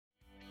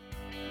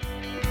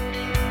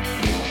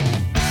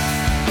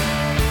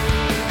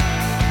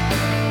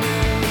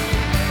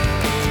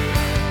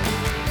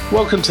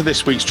Welcome to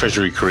this week's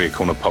Treasury Career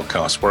Corner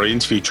podcast, where I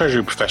interview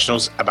Treasury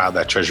professionals about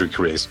their Treasury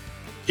careers.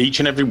 Each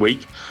and every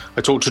week,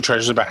 I talk to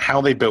treasurers about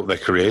how they built their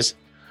careers,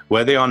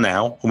 where they are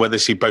now, and where they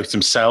see both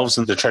themselves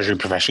and the Treasury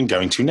profession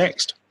going to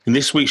next. In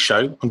this week's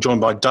show, I'm joined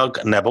by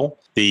Doug Nebel,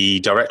 the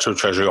Director of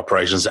Treasury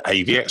Operations at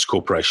AVX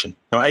Corporation.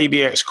 Now,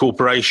 AVX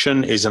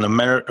Corporation is an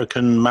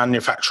American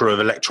manufacturer of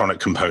electronic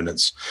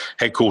components,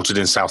 headquartered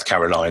in South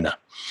Carolina.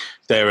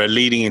 They're a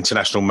leading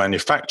international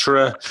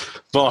manufacturer,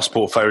 vast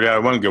portfolio. I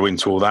won't go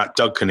into all that.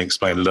 Doug can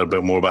explain a little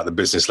bit more about the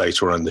business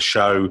later on in the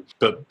show.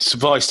 But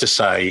suffice to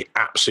say,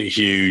 absolutely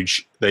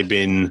huge. They've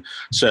been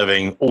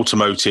serving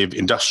automotive,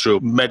 industrial,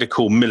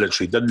 medical,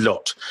 military, the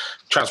lot,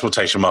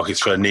 transportation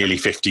markets for nearly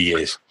 50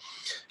 years.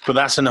 But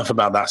that's enough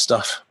about that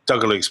stuff.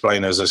 Doug will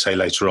explain, as I say,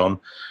 later on.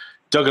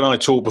 Doug and I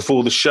talked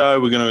before the show.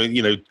 We're going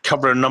to,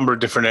 cover a number of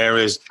different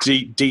areas,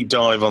 deep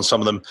dive on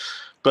some of them.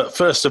 But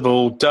first of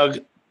all, Doug,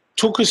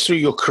 talk us through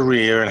your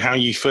career and how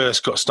you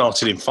first got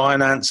started in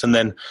finance and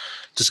then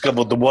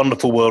discovered the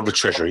wonderful world of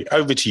Treasury.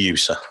 Over to you,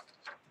 sir.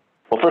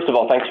 Well, first of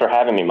all, thanks for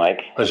having me,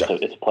 Mike. Pleasure.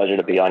 It's a pleasure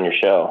to be on your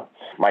show.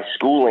 My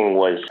schooling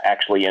was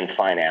actually in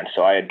finance,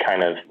 so I had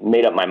kind of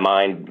made up my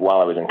mind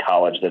while I was in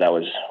college that I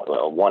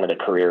wanted a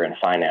career in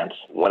finance.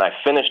 When I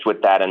finished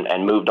with that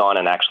and moved on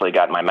and actually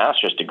got my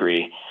master's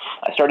degree,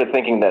 I started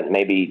thinking that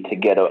maybe to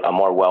get a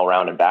more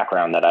well-rounded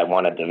background that I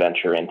wanted to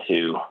venture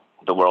into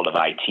the world of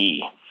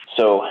IT.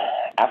 So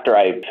after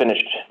I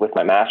finished with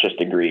my master's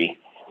degree,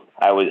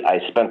 I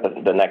spent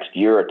the next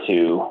year or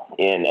two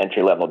in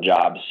entry-level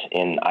jobs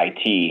in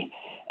IT,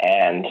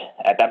 and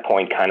at that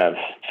point kind of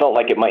felt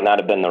like it might not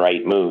have been the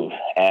right move.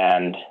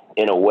 And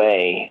in a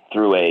way,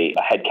 through a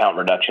headcount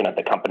reduction at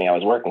the company I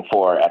was working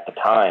for at the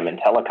time in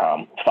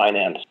telecom,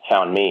 finance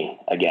found me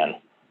again.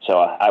 So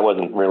I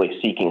wasn't really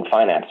seeking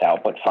finance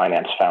out, but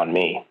finance found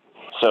me.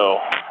 So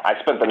I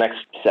spent the next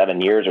 7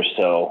 years or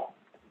so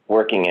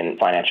working in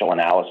financial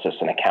analysis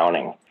and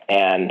accounting,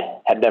 and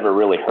had never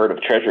really heard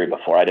of Treasury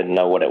before. I didn't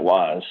know what it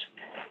was.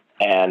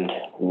 And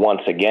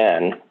once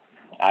again,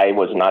 I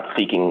was not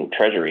seeking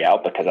Treasury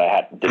out because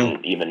I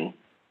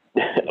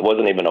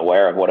wasn't even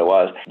aware of what it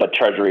was. But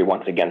Treasury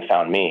once again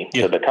found me.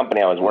 Yeah. So the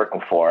company I was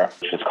working for,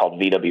 which was called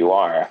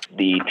VWR,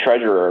 the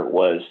treasurer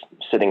was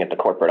sitting at the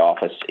corporate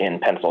office in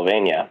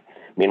Pennsylvania.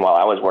 Meanwhile,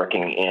 I was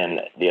working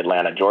in the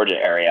Atlanta,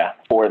 Georgia area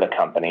for the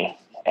company,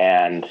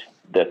 and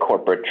the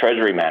corporate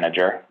treasury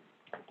manager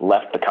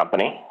left the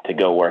company to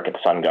go work at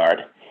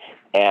SunGard,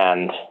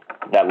 and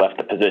that left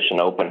the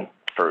position open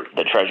for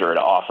the treasurer to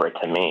offer it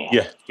to me.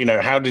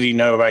 Yeah. How did he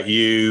know about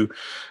you?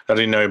 How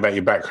did he know about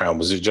your background?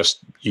 Was it just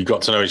you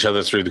got to know each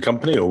other through the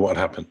company, or what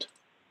happened?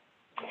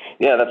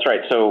 Yeah, that's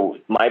right. So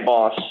my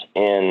boss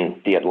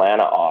in the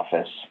Atlanta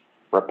office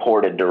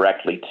reported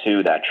directly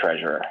to that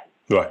treasurer.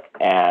 Right.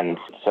 And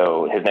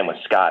so his name was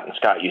Scott, and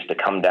Scott used to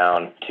come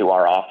down to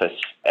our office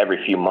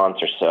every few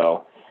months or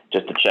so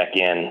just to check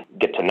in,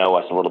 get to know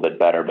us a little bit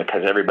better,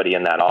 because everybody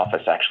in that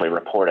office actually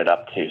reported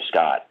up to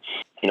Scott.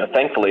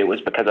 Thankfully, it was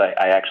because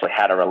I actually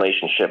had a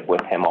relationship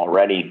with him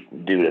already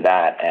due to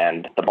that.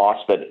 And the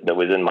boss that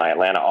was in my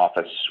Atlanta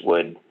office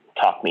would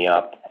talk me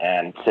up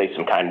and say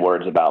some kind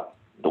words about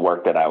the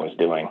work that I was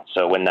doing.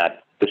 So when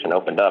that position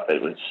opened up,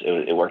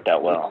 it worked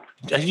out well.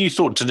 Had you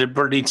thought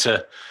deliberately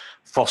to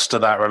foster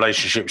that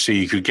relationship so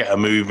you could get a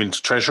move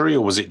into Treasury,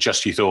 or was it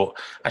just you thought,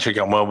 actually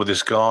get on well with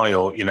this guy?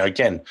 Or,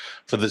 again,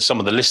 for some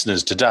of the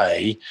listeners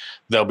today,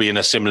 they'll be in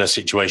a similar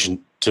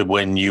situation to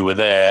when you were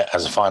there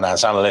as a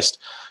finance analyst.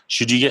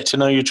 Should you get to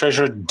know your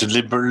treasurer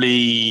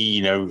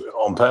deliberately,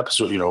 on purpose?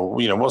 Or,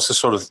 what's the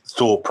sort of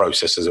thought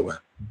process, as it were?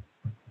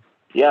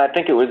 Yeah, I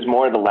think it was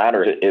more the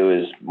latter. It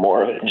was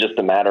more just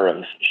a matter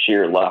of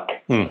sheer luck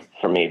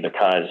for me,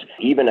 because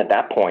even at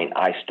that point,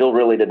 I still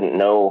really didn't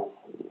know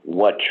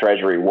what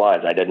Treasury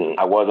was.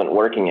 I wasn't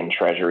working in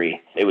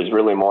Treasury. It was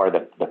really more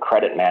the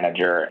credit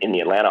manager in the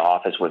Atlanta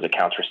office was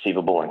accounts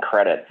receivable and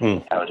credit.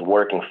 I was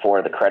working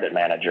for the credit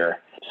manager.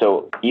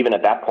 So even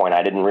at that point,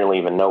 I didn't really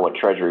even know what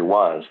Treasury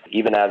was.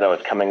 Even as I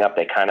was coming up,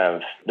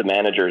 the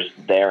managers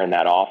there in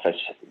that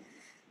office,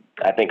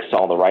 I think,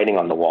 saw the writing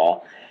on the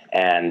wall,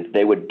 and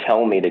they would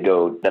tell me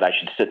that I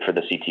should sit for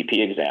the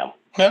CTP exam.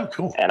 Oh,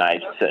 cool. And I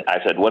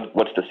said,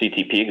 what's the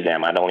CTP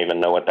exam? I don't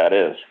even know what that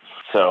is.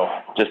 So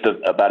just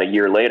about a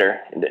year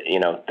later,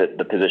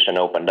 the position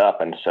opened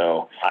up. And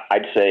so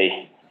I'd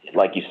say,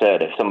 like you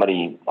said, if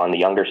somebody on the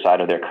younger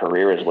side of their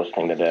career is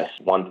listening to this,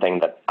 one thing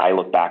that I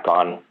look back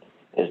on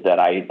is that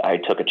I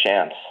took a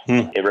chance.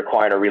 It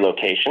required a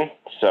relocation.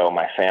 So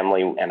my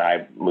family and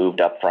I moved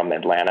up from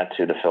Atlanta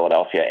to the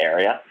Philadelphia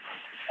area.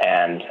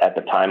 And at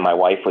the time, my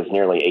wife was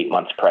nearly 8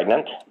 months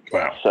pregnant.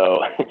 Wow. So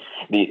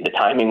the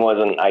timing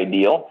wasn't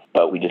ideal,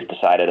 but we just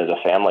decided as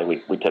a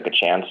family, we took a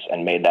chance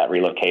and made that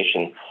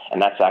relocation. And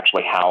that's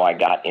actually how I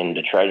got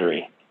into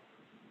Treasury.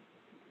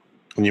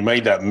 And you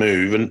made that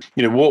move. And,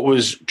 what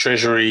was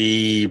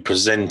Treasury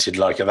presented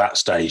like at that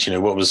stage?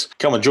 What was,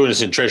 come and join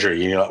us in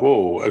Treasury? And you're like,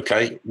 whoa,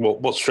 okay,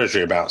 what's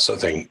Treasury about, sort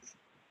of thing?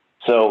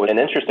 So an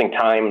interesting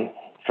time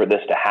for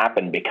this to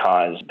happen,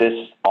 because this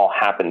all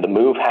happened. The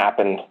move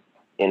happened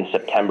in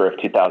September of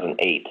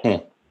 2008.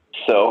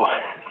 So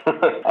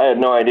I had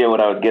no idea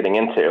what I was getting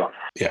into.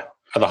 Yeah.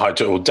 At the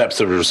height or depth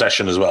of a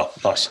recession as well.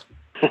 Nice.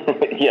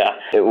 Yeah,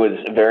 it was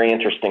very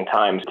interesting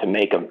times to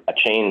make a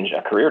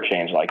career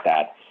change like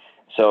that.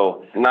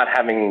 So not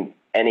having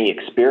any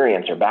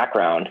experience or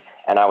background,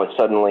 and I was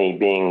suddenly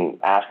being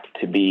asked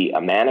to be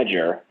a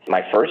manager.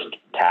 My first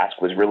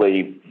task was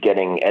really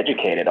getting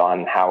educated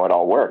on how it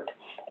all worked.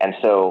 And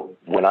so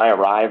when I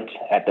arrived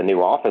at the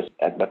new office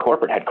at the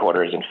corporate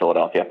headquarters in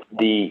Philadelphia,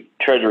 the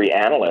treasury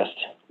analyst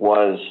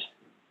was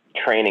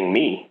training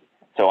me.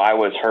 So I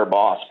was her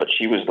boss, but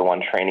she was the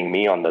one training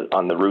me on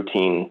the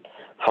routine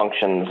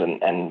functions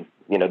and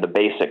the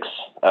basics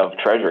of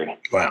treasury.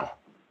 Wow.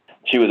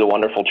 She was a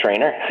wonderful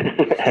trainer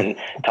and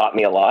taught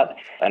me a lot,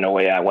 and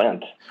away I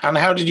went. And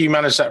how did you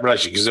manage that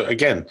relationship? Because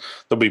again,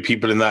 there'll be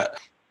people in that,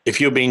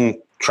 if you're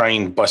being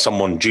trained by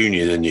someone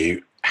junior than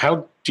you,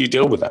 how do you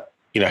deal with that?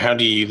 How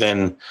do you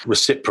then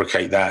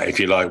reciprocate that, if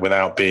you like,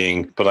 without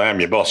being, but I am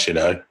your boss,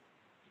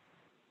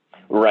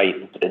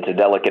 Right. It's a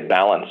delicate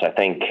balance. I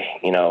think,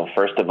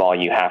 first of all,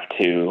 you have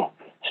to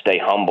stay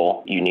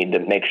humble. You need to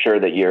make sure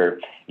that your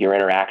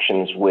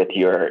interactions with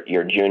your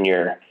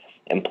junior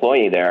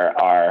employee there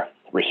are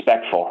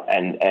respectful.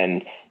 And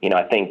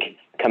I think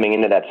coming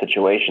into that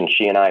situation,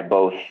 she and I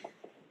both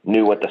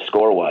knew what the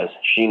score was.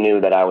 She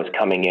knew that I was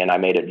coming in. I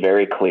made it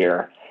very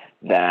clear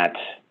that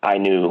I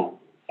knew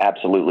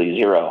absolutely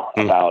zero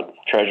about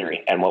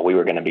treasury and what we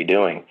were going to be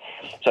doing.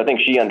 So I think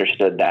she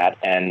understood that,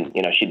 and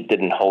she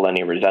didn't hold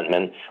any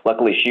resentment.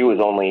 Luckily, she was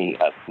only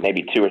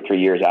maybe 2 or 3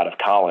 years out of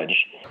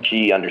college.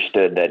 She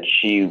understood that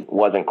she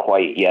wasn't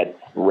quite yet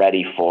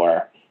ready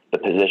for the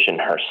position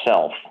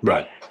herself.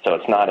 Right. So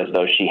it's not as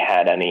though she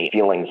had any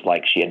feelings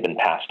like she had been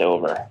passed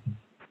over.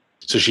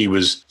 So she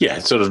was,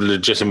 sort of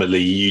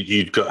legitimately,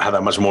 you'd had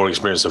that much more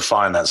experience of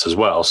finance as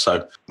well.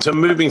 So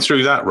moving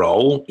through that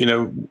role,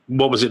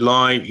 what was it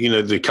like?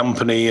 The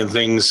company and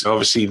things,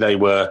 obviously they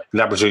were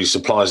laboratory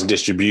supplies and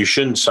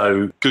distribution.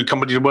 So good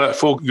company to work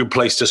for, good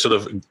place to sort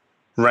of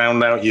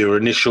round out your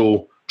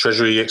initial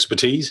treasury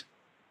expertise.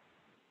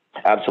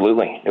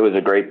 Absolutely. It was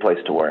a great place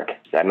to work.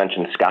 I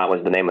mentioned Scott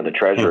was the name of the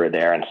treasurer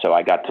there, and so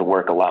I got to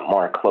work a lot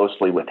more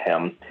closely with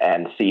him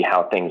and see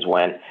how things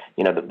went.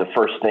 The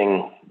first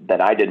thing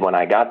that I did when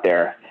I got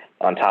there,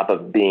 on top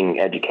of being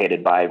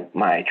educated by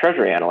my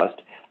treasury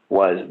analyst,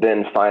 was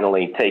then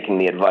finally taking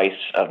the advice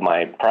of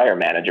my prior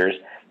managers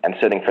and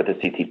sitting for the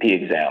CTP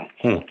exam.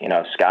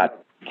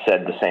 Scott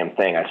said the same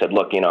thing. I said,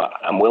 look,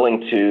 I'm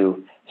willing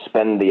to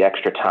spend the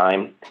extra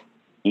time,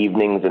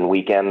 evenings and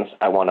weekends.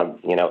 I want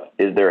to,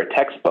 is there a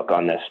textbook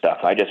on this stuff?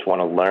 I just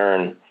want to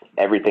learn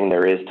everything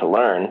there is to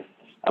learn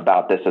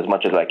about this as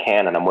much as I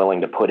can, and I'm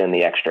willing to put in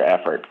the extra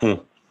effort.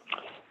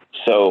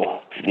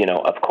 So,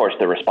 of course,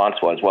 the response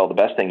was, well, the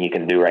best thing you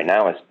can do right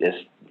now is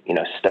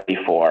study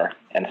for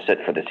and sit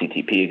for the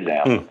CTP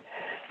exam.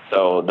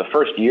 So the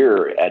first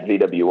year at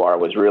VWR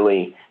was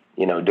really,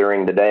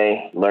 during the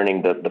day,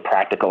 learning the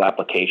practical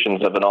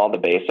applications of it all, the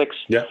basics.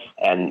 Yeah.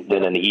 And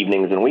then in the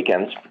evenings and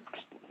weekends,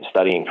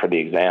 studying for the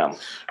exam.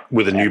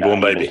 With a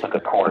newborn baby. Took a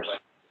course.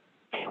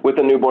 With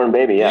a newborn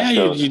baby, yeah.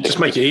 Yeah, you just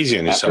make it easy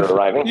on yourself. After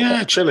arriving.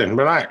 Yeah, chilling,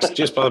 relaxed,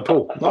 just by the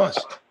pool. Nice.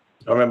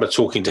 I remember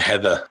talking to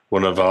Heather,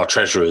 one of our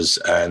treasurers,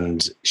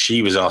 and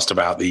she was asked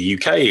about the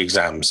UK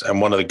exams.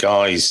 And one of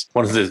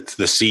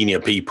the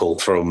senior people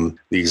from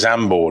the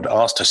exam board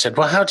asked her, said,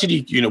 well, how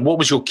did you, what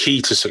was your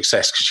key to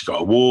success? Because she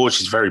got awards,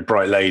 she's a very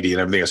bright lady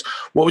and everything else.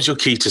 What was your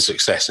key to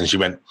success? And she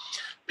went,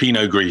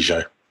 Pinot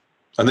Grigio.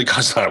 And the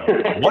guy's like,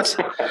 what?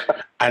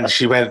 And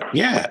she went,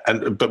 yeah.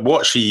 But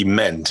what she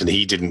meant, and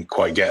he didn't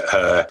quite get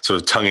her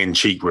sort of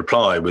tongue-in-cheek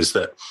reply, was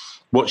that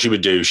what she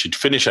would do, she'd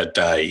finish her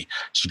day,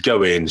 she'd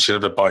go in, she'd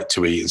have a bite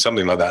to eat and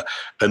something like that.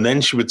 And then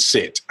she would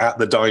sit at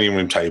the dining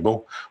room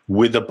table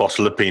with a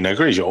bottle of Pinot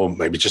Grigio, or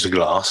maybe just a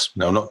glass.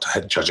 No, I'm not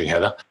judging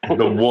Heather.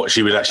 But what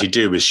she would actually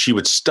do is she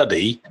would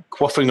study,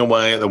 quaffing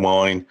away at the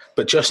wine,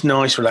 but just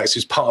nice, relaxed.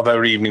 It's part of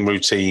her evening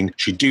routine.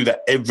 She'd do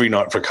that every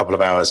night for a couple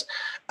of hours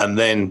and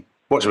then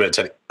watch a bit of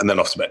telly and then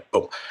off to bed.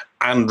 Boom.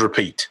 And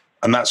repeat.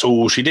 And that's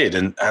all she did.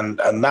 And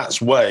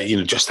that's where,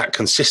 just that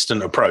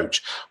consistent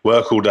approach,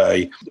 work all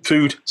day,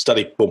 food,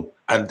 study, boom,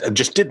 and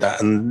just did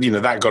that. And,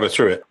 that got her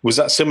through it. Was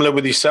that similar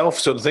with yourself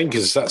sort of thing?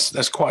 Because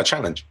that's quite a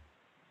challenge.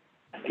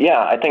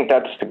 Yeah, I think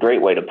that's a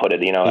great way to put it.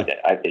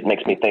 It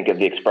makes me think of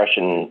the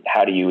expression,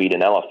 how do you eat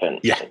an elephant?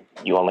 Yeah.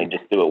 You only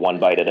just do it one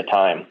bite at a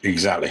time.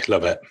 Exactly.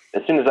 Love it.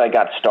 As soon as I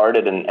got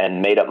started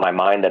and made up my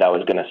mind that I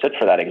was going to sit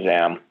for that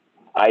exam,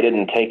 I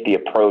didn't take the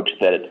approach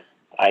that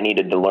I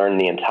needed to learn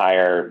the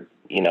entire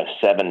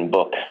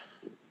 7-book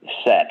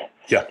set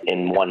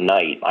in one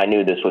night. I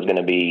knew this was going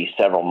to be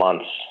several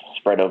months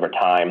spread over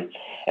time.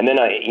 And then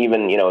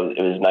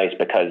it was nice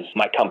because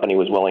my company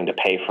was willing to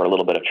pay for a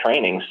little bit of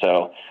training.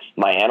 So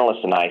my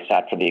analyst and I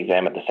sat for the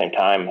exam at the same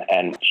time,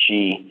 and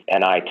she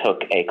and I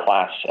took a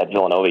class at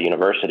Villanova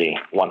University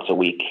once a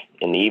week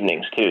in the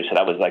evenings too. So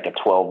that was like a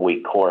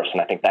 12-week course.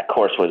 And I think that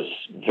course was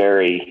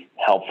very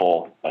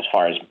helpful as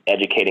far as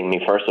educating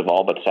me, first of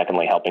all, but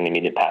secondly, helping me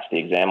to pass the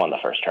exam on the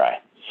first try.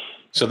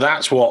 So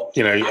that's what,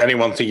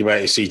 anyone thinking about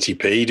your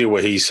CTP, do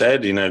what he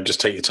said,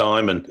 just take your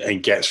time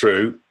and get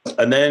through.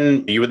 And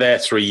then you were there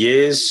 3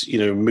 years,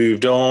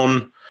 moved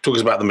on. Talk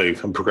us about the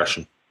move and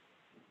progression.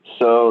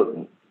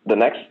 So the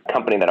next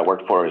company that I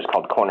worked for is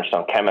called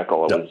Cornerstone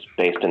Chemical. It was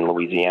based in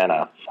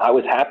Louisiana. I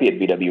was happy at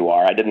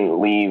VWR. I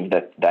didn't leave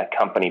that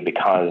company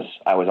because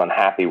I was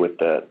unhappy with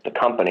the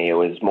company. It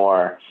was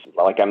more,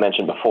 like I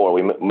mentioned before,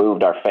 we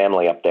moved our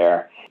family up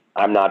there.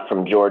 I'm not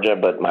from Georgia,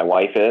 but my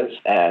wife is,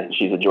 and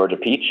she's a Georgia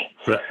peach.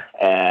 Right.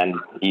 And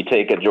you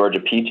take a Georgia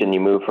peach and you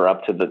move her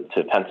up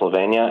to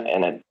Pennsylvania,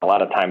 and it a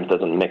lot of times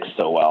doesn't mix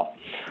so well.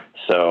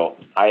 So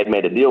I had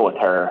made a deal with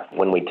her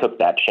when we took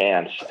that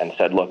chance and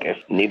said, look, if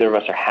neither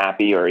of us are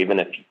happy, or even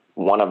if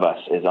one of us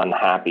is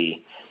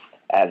unhappy,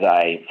 as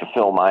I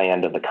fulfill my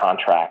end of the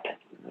contract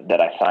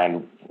that I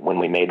signed when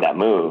we made that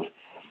move,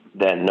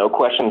 then no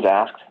questions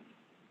asked,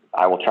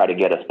 I will try to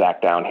get us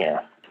back down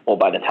here. Well,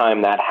 by the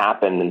time that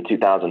happened in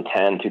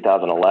 2010,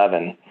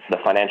 2011, the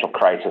financial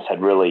crisis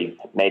had really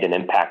made an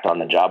impact on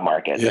the job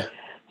market. Yeah.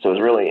 So it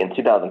was really, in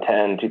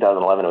 2010,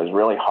 2011, it was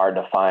really hard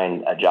to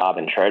find a job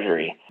in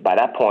Treasury. By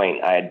that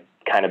point, I had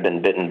kind of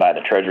been bitten by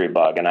the Treasury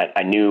bug, and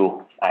I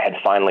knew I had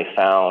finally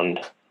found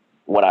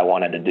what I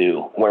wanted to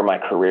do, where my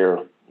career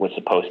was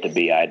supposed to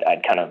be.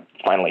 I'd kind of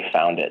finally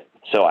found it.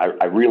 So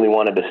I really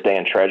wanted to stay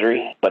in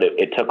Treasury, but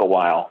it took a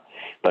while.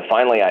 But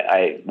finally,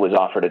 I was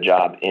offered a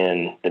job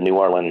in the New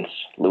Orleans,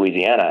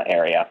 Louisiana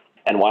area.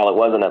 And while it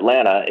wasn't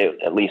Atlanta, it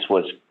at least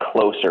was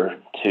closer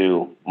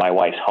to my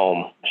wife's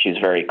home. She's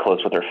very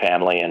close with her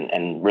family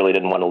and really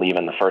didn't want to leave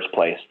in the first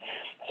place.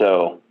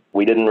 So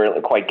we didn't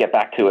really quite get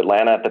back to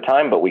Atlanta at the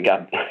time, but we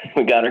got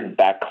her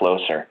back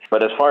closer.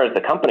 But as far as the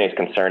company is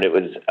concerned, it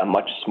was a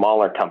much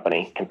smaller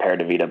company compared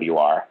to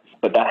VWR.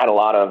 But that had a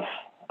lot of,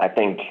 I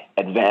think,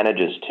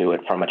 advantages to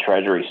it from a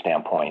Treasury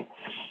standpoint.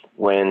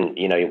 When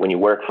you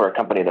work for a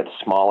company that's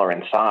smaller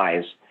in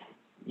size,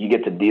 you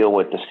get to deal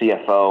with the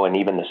CFO and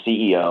even the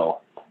CEO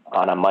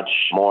on a much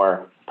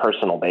more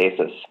personal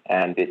basis.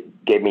 And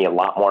it gave me a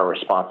lot more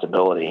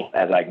responsibility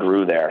as I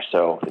grew there.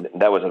 So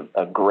that was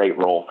a great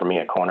role for me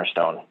at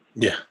Cornerstone.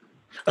 Yeah.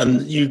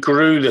 And you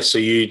grew this, so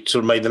you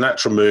sort of made the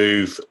natural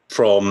move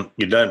from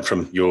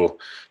your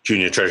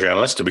junior treasury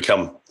analyst to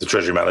become the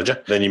treasury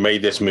manager. Then you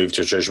made this move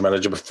to a treasury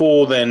manager.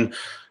 Before then,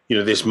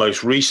 this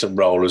most recent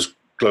role as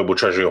Global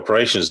Treasury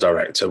Operations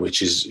Director,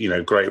 which is,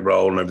 great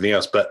role and everything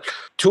else. But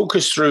talk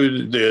us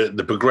through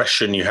the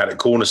progression you had at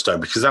Cornerstone,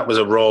 because that was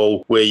a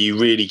role where you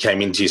really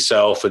came into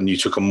yourself and you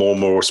took on more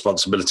and more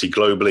responsibility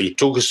globally.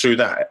 Talk us through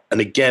that.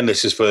 And again,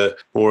 this is for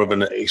more of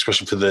an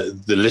expression for the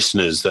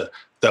listeners that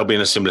they'll be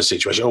in a similar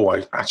situation.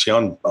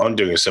 I'm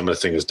doing a similar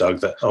thing as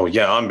Doug.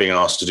 I'm being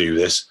asked to do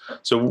this.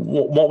 So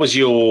what was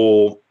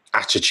your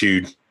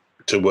attitude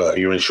to work?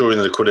 You're ensuring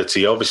the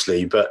liquidity,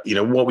 obviously, but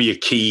what were your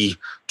key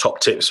top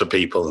tips for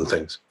people and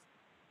things?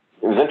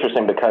 It was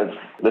interesting because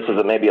this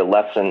is maybe a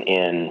lesson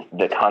in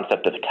the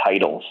concept of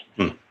titles.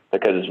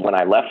 Because when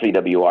I left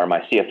VWR, my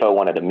CFO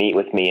wanted to meet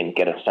with me and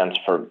get a sense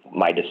for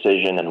my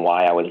decision and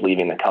why I was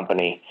leaving the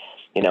company,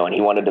 and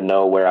he wanted to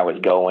know where I was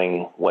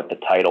going, what the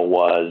title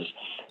was,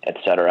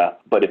 etc.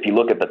 But if you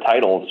look at the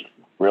titles,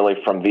 really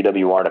from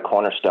VWR to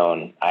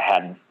Cornerstone, I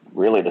had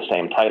really the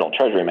same title,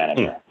 Treasury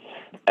Manager.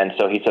 And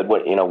so he said,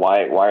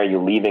 why are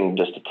you leaving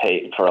just to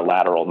take for a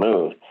lateral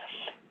move?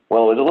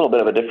 Well, it was a little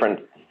bit of a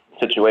different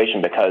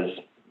situation because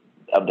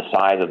of the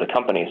size of the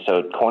company.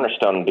 So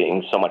Cornerstone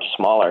being so much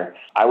smaller,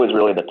 I was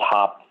really the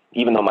top,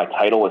 even though my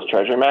title was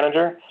Treasury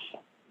Manager,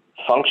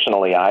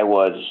 functionally I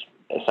was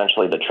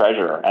essentially the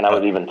treasurer. And I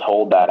was even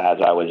told that as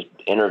I was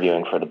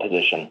interviewing for the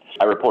position.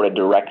 I reported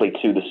directly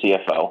to the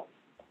CFO.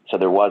 So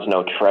there was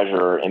no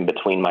treasurer in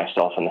between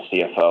myself and the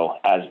CFO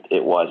as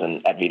it was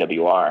at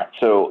VWR.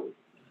 So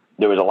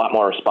there was a lot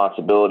more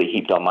responsibility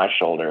heaped on my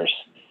shoulders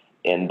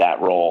in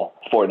that role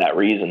for that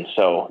reason.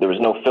 So there was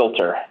no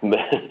filter.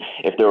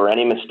 If there were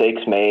any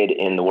mistakes made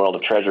in the world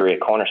of Treasury at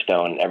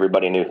Cornerstone,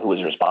 everybody knew who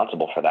was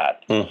responsible for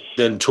that.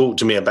 Then talk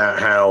to me about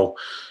how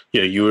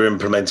you were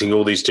implementing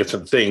all these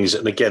different things.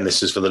 And again,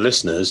 this is for the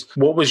listeners.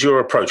 What was your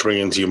approach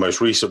bringing into your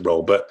most recent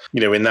role? But,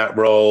 in that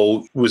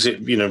role, was it,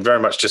 very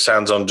much just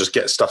hands-on, just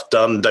get stuff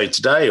done day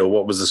to day, or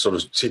what was the sort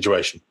of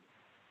situation?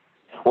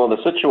 Well,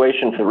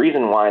 the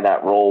reason why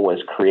that role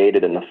was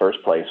created in the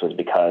first place was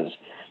because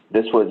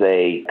this was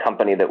a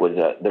company that was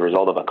the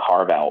result of a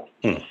carve-out.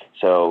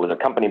 So it was a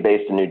company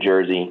based in New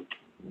Jersey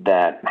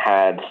that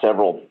had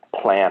several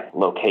plant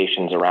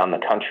locations around the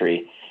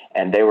country,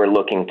 and they were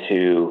looking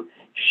to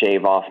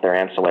shave off their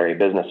ancillary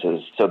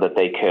businesses so that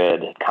they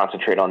could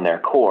concentrate on their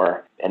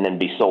core and then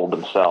be sold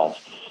themselves.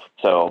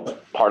 So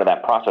part of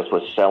that process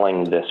was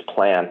selling this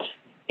plant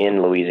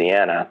in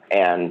Louisiana,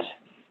 and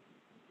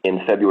in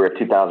February of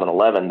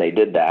 2011, they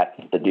did that.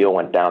 The deal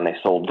went down. They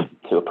sold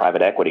to a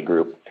private equity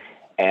group.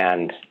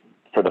 And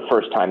for the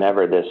first time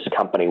ever, this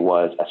company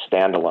was a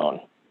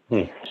standalone.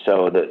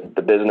 So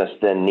the business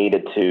then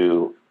needed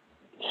to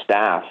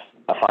staff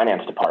a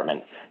finance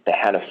department. They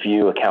had a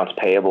few accounts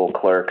payable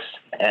clerks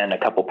and a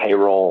couple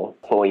payroll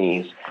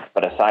employees.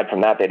 But aside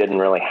from that, they didn't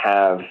really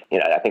have,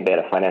 I think they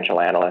had a financial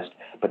analyst,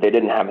 but they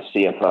didn't have a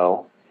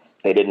CFO.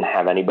 They didn't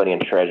have anybody in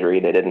treasury.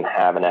 They didn't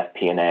have an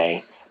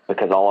FP&A,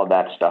 because all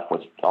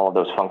of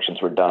those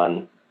functions were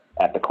done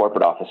at the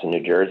corporate office in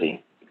New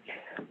Jersey.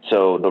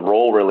 So the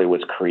role really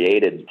was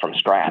created from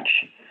scratch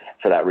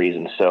for that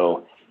reason.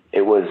 So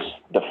it was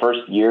the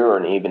first year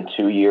or even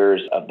 2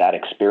 years of that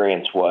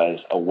experience was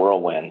a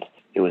whirlwind.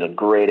 It was a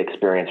great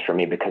experience for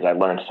me because I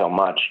learned so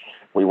much.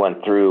 We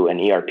went through an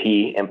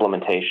ERP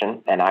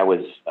implementation, and I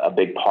was a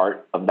big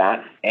part of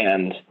that.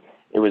 And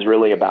it was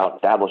really about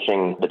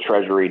establishing the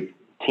treasury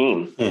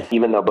team,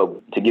 even though,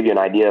 but to give you an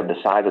idea of the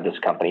size of this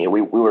company,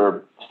 we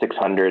were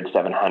 600,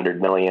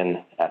 700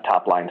 million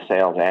top line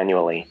sales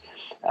annually.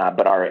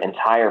 But our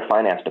entire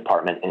finance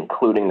department,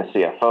 including the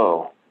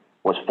CFO,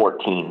 was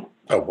 14.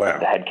 Oh, wow.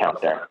 The headcount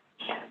there.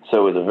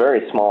 So it was a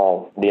very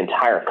small, the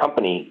entire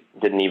company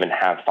didn't even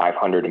have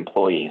 500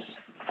 employees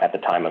at the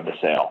time of the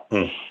sale.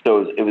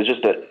 So it was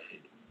just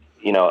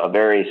a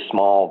very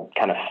small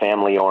kind of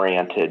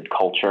family-oriented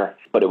culture,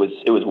 but it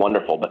was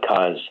wonderful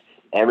because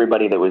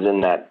everybody that was in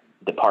that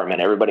department,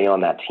 everybody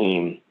on that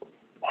team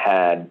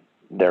had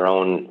their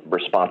own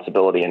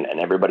responsibility, and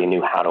everybody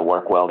knew how to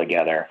work well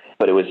together.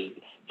 But it was,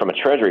 from a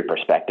treasury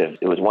perspective,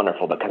 it was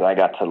wonderful because I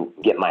got to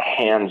get my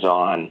hands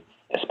on,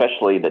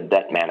 especially the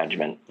debt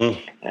management.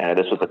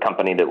 This was a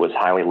company that was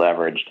highly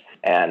leveraged,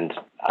 and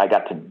I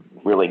got to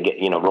really get,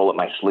 roll up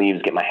my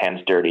sleeves, get my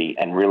hands dirty,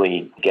 and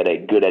really get a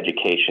good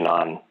education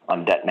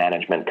on debt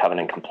management,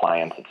 covenant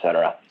compliance, et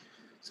cetera.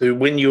 So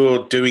when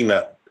you're doing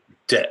that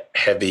debt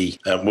heavy,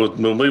 we'll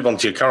move on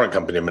to your current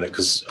company in a minute,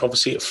 because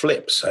obviously it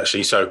flips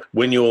actually. So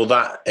when you're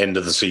that end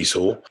of the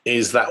seesaw,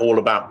 is that all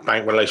about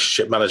bank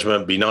relationship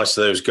management, be nice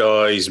to those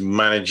guys,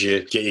 manage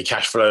it, get your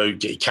cash flow,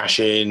 get your cash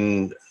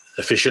in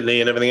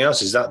efficiently and everything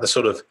else? Is that the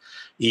sort of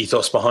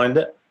ethos behind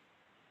it?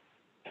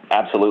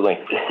 Absolutely.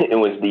 It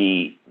was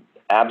the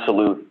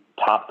absolute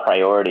top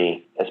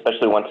priority,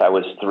 especially once I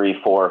was 3,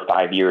 4,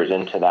 5 years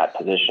into that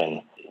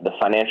position. The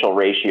financial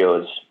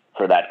ratios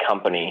for that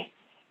company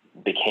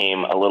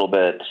became a little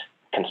bit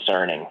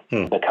concerning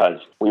because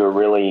we were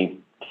really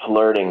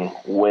flirting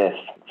with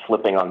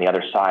flipping on the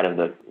other side of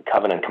the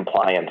covenant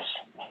compliance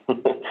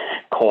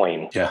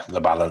coin. Yeah, the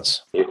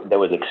balance. That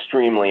was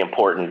extremely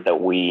important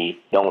that we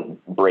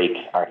don't break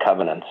our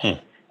covenants.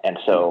 And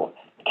so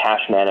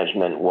cash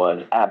management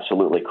was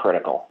absolutely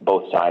critical,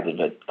 both sides of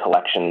it,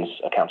 collections,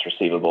 accounts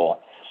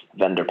receivable,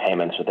 vendor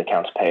payments with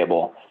accounts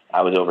payable.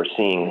 I was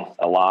overseeing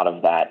a lot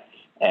of that.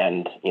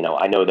 And,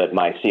 I know that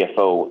my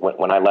CFO,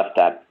 when I left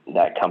that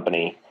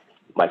company,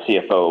 my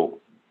CFO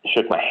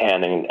shook my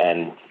hand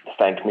and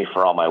thanked me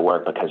for all my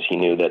work, because he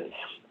knew that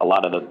a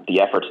lot of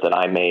the efforts that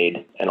I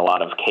made in a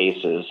lot of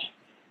cases,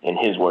 in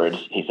his words,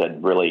 he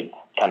said, really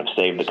kind of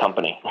saved the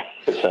company,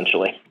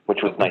 essentially,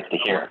 which was nice to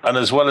hear. And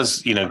as well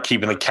as,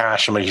 keeping the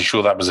cash and making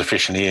sure that was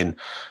efficiently in,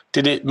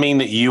 did it mean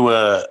that you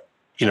were,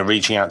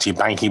 reaching out to your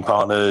banking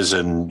partners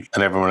and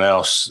everyone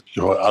else,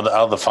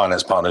 other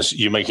finance partners,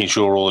 you're making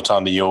sure all the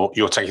time that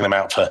you're taking them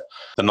out for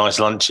the nice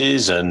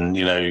lunches and,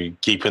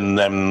 keeping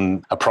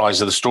them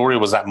apprised of the story? Or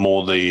was that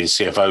more the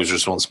CFO's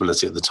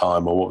responsibility at the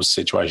time, or what was the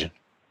situation?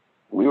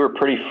 We were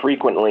pretty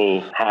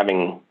frequently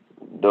having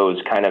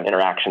those kind of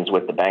interactions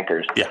with the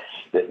bankers. Yeah.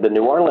 The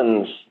New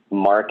Orleans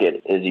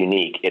market is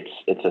unique.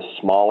 It's a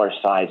smaller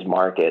size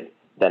market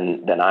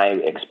than I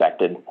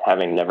expected,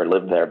 having never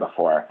lived there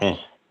before.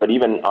 But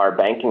even our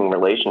banking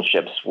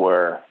relationships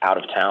were out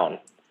of town.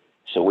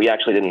 So we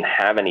actually didn't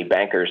have any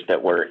bankers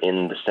that were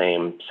in the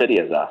same city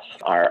as us.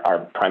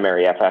 Our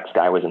primary FX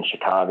guy was in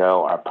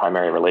Chicago. Our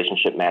primary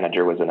relationship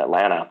manager was in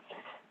Atlanta.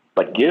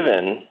 But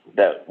given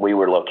that we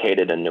were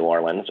located in New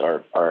Orleans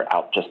or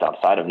out just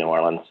outside of New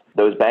Orleans,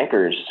 those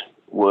bankers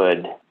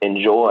would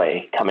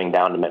enjoy coming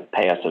down to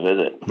pay us a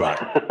visit. Right.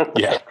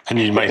 Yeah.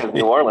 And because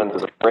New Orleans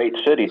is a great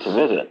city to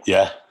visit.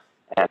 Yeah.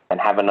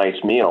 And have a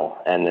nice meal,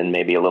 and then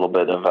maybe a little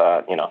bit of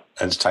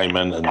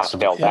entertainment and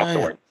cocktails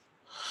afterward.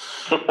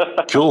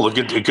 Yeah. Cool.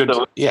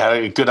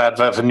 A good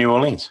advert for New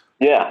Orleans.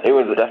 Yeah, it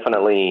was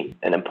definitely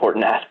an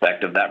important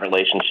aspect of that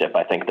relationship.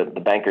 I think that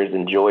the bankers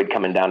enjoyed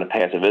coming down to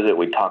pay us a visit.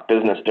 We'd talk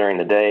business during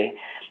the day,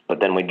 but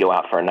then we'd go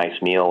out for a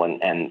nice meal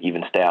and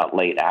even stay out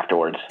late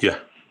afterwards. Yeah.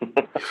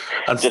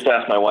 Just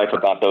ask my wife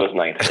about those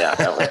nights.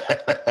 Yeah.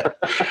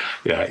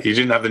 Yeah, you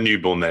didn't have the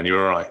newborn then. You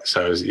were all right.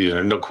 So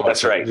not quite.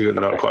 That's right.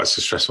 Not quite so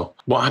stressful.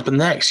 What happened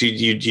next?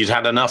 You'd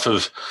had enough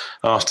of,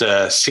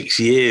 after 6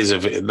 years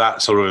of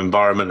that sort of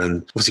environment,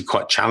 and obviously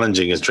quite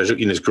challenging as treasurer.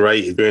 It's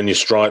great. You're doing your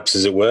stripes,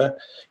 as it were.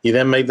 You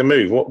then made the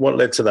move. What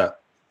led to that?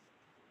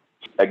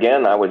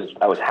 Again, I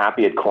was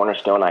happy at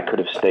Cornerstone. I could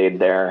have stayed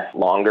there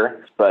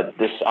longer, but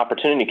this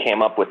opportunity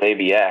came up with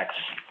AVX.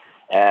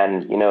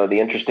 And, the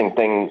interesting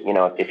thing,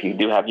 if you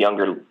do have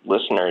younger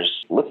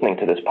listeners listening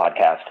to this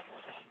podcast,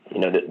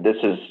 this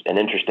is an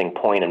interesting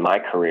point in my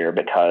career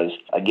because,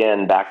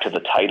 again, back to the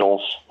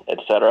titles, et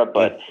cetera,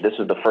 but this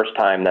was the first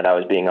time that I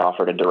was being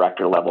offered a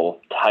director level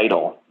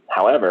title.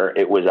 However,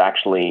 it was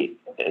actually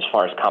as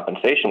far as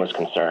compensation was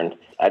concerned,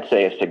 I'd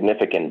say a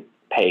significant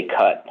pay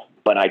cut.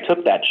 But I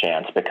took that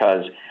chance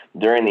because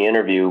during the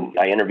interview,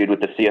 I interviewed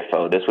with the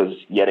CFO. This was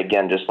yet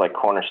again, just like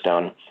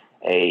Cornerstone,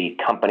 a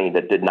company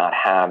that did not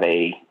have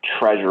a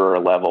treasurer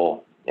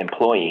level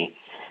employee.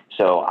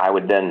 So I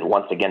would then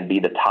once again be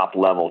the top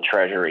level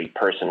treasury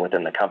person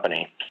within the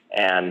company.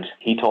 And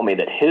he told me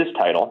that his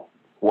title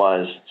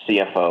was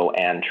CFO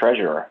and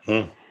treasurer,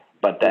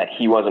 but that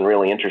he wasn't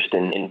really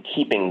interested in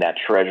keeping that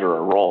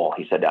treasurer role.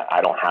 He said,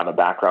 I don't have a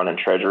background in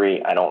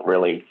treasury. I don't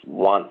really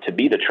want to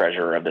be the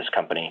treasurer of this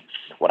company.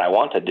 What I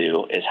want to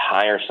do is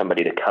hire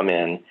somebody to come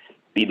in,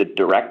 be the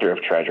director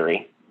of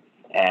treasury,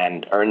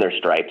 and earn their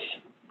stripes,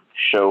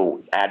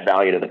 add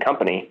value to the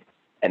company,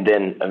 and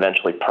then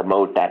eventually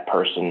promote that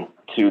person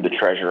to the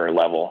treasurer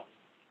level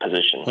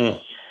position.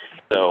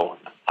 So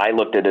I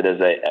looked at it as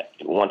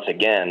once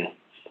again,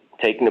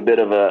 taking a bit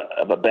of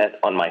a bet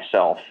on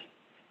myself,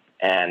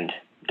 and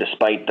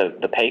despite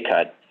the pay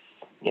cut,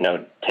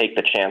 take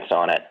the chance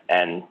on it,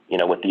 and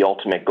with the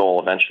ultimate goal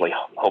eventually,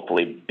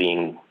 hopefully,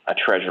 being a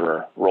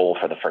treasurer role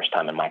for the first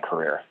time in my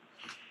career.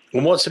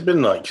 And what's it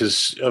been like?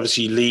 Because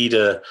obviously, you lead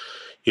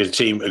your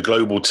team, a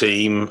global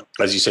team.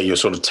 As you say, you're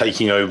sort of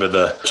taking over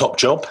the top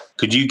job.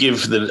 Could you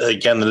give the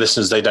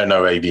listeners, they don't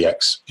know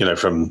AVX,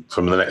 from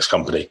the next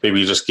company. Maybe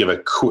you just give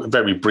a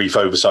very brief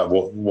oversight of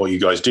what you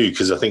guys do,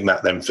 because I think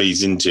that then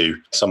feeds into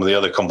some of the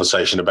other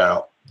conversation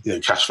about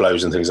cash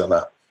flows and things like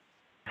that.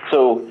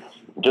 So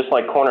just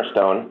like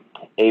Cornerstone,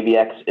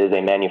 AVX is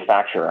a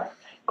manufacturer.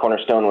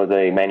 Cornerstone was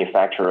a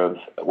manufacturer of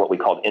what we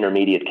called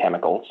intermediate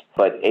chemicals,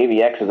 but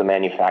AVX is a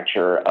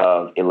manufacturer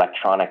of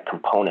electronic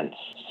components.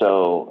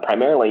 So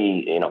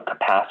primarily,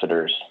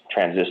 capacitors,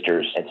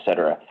 transistors,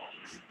 etc.,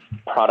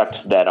 products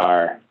that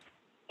are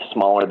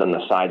smaller than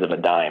the size of a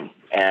dime.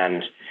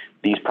 And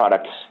these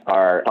products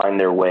find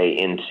their way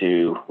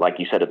into, like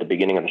you said at the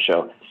beginning of the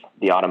show,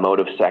 the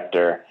automotive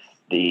sector,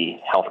 the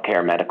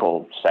healthcare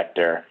medical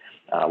sector,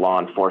 law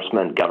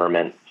enforcement,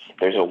 government.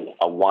 There's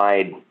a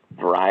wide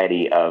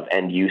variety of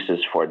end uses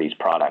for these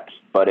products,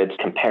 but it's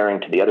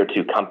comparing to the other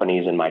two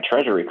companies in my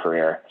treasury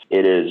career,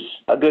 it is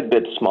a good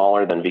bit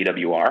smaller than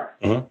VWR,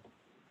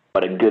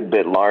 but a good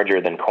bit larger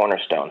than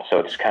Cornerstone. So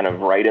it's kind of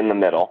right in the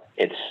middle.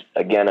 It's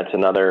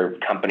another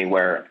company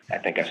where I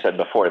think I said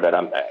before that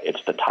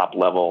it's the top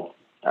level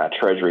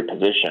treasury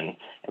position,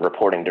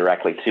 reporting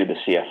directly to the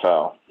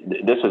CFO.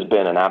 This has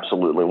been an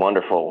absolutely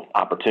wonderful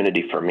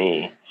opportunity for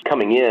me.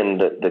 Coming in,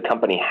 the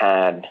company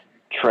had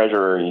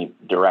treasury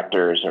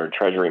directors or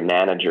treasury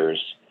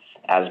managers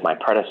as my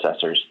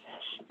predecessors,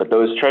 but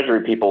those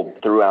treasury people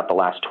throughout the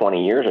last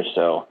 20 years or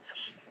so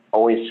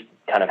always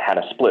kind of had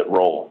a split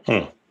role.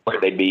 Where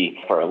they'd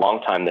be, for a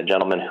long time, the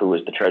gentleman who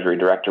was the treasury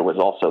director was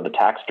also the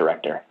tax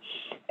director.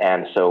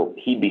 And so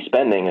he'd be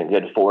spending a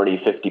good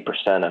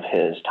 40-50% of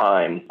his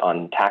time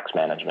on tax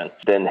management.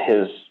 Then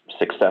his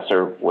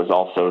successor was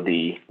also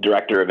the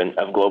director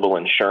of global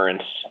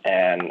insurance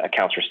and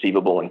accounts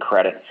receivable and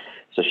credit.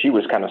 So she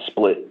was kind of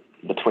split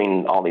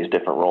between all these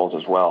different roles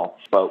as well.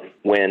 But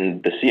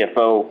when the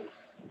CFO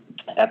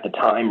at the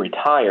time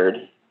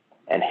retired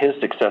and his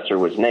successor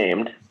was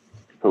named,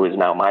 who is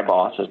now my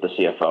boss as the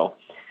CFO,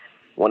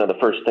 one of the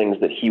first things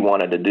that he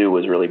wanted to do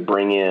was really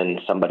bring in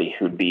somebody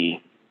who'd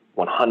be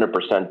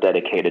 100%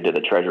 dedicated to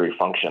the treasury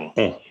function.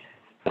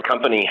 The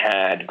company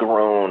had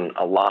grown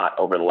a lot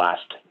over the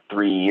last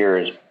 3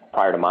 years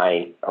prior to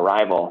my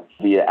arrival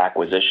via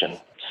acquisition.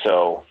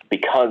 So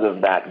because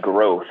of that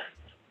growth,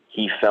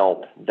 he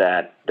felt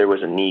that there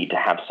was a need to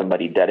have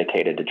somebody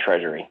dedicated to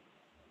treasury.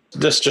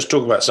 Let's just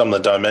talk about some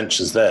of the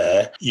dimensions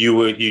there.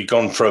 You'd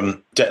gone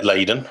from debt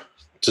laden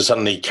to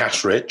suddenly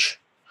cash rich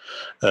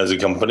as a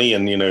company,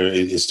 and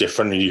it's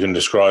different, and you can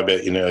describe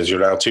it as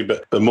you're allowed to,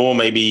 but more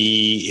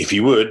maybe, if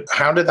you would,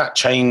 how did that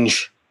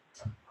change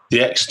the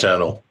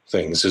external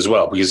things as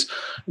well? Because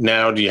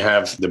now do you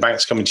have the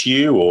banks coming to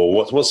you, or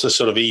what's the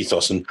sort of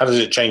ethos, and how does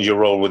it change your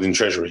role within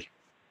treasury?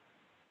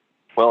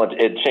 Well,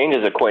 it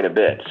changes it quite a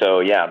bit.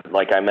 So yeah,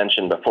 like I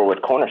mentioned before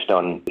with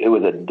Cornerstone, it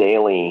was a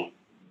daily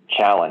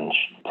challenge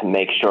to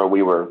make sure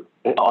we were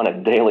on a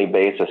daily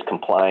basis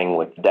complying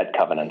with debt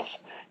covenants,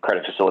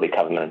 credit facility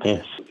covenants.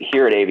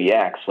 Here at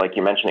AVX, like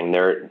you're mentioning,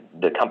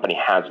 the company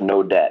has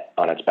no debt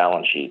on its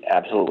balance sheet,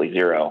 absolutely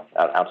zero,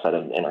 outside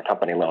of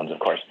intercompany loans, of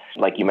course.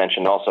 Like you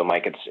mentioned also,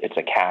 Mike, it's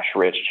a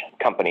cash-rich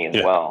company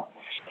as well.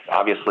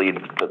 Obviously,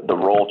 the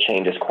role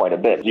changes quite a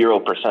bit.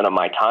 0% of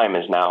my time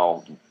is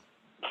now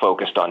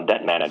focused on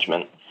debt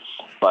management,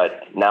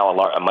 but now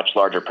a much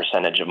larger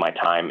percentage of my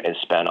time is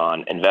spent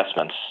on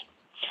investments.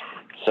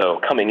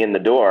 So coming in the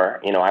door,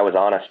 I was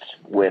honest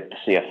with the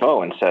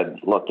CFO and said,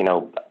 look,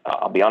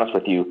 I'll be honest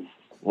with you,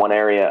 one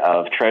area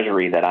of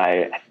treasury that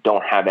I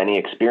don't have any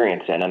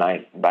experience in, and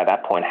I, by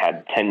that point,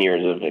 had 10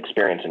 years of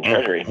experience in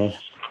treasury,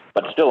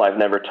 but still I've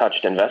never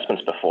touched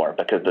investments before,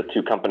 because the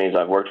two companies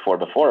I've worked for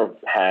before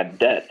had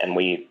debt, and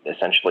we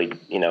essentially,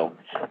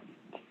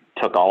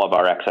 took all of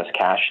our excess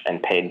cash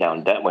and paid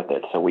down debt with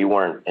it. So we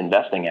weren't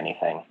investing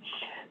anything.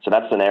 So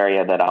that's an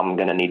area that I'm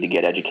going to need to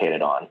get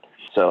educated on.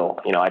 So,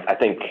 I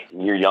think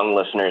your young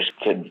listeners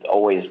could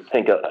always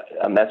think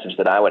a message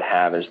that I would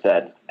have is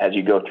that as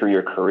you go through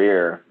your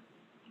career,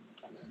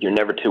 you're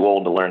never too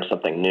old to learn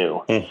something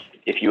new.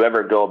 If you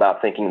ever go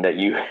about thinking that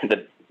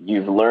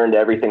you've learned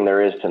everything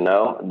there is to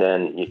know,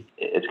 then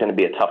it's going to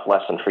be a tough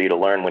lesson for you to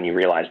learn when you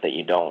realize that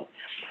you don't.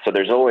 So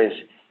there's always,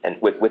 and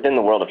within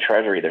the world of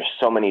treasury, there's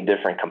so many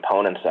different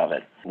components of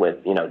it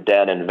with,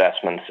 debt,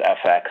 investments,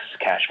 FX,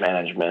 cash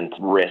management,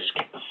 risk.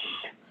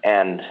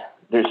 And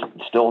there's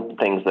still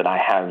things that I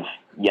have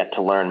yet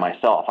to learn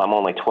myself. I'm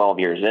only 12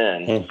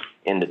 years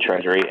into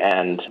treasury,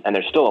 and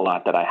there's still a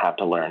lot that I have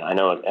to learn. I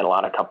know in a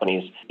lot of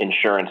companies,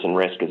 insurance and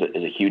risk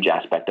is a huge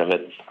aspect of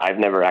it. I've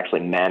never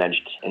actually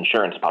managed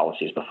insurance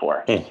policies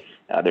before.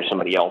 There's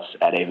somebody else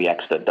at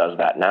AVX that does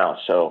that now.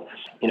 So,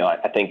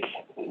 I think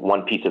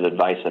one piece of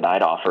advice that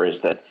I'd offer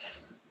is that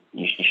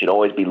you should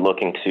always be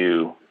looking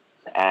to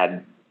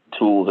add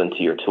tools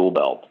into your tool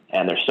belt.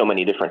 And there's so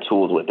many different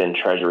tools within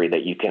treasury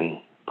that you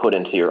can put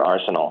into your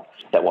arsenal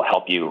that will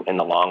help you in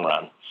the long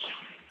run.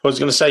 I was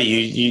going to say,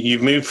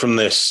 you've moved from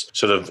this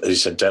sort of, as you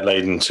said, debt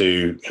laden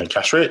to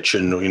cash rich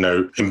and,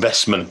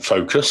 investment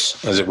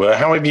focus, as it were.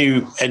 How have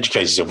you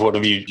educated yourself? What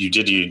have you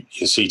did your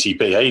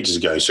CTP ages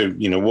ago. So,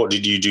 what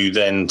did you do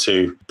then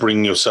to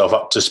bring yourself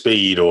up to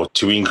speed or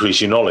to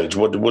increase your knowledge?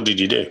 What did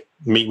you do?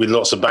 Meet with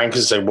lots of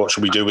bankers and say, what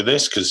should we do with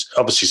this? Because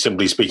obviously,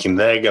 simply speaking,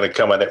 they're going to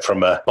come at it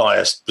from a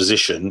biased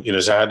position.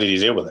 So how did you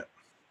deal with it?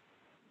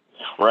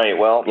 Right.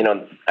 Well,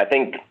 I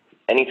think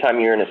anytime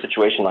you're in a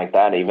situation like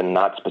that, even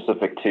not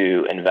specific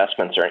to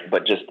investments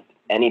but just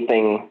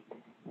anything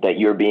that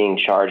you're being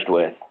charged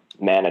with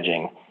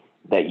managing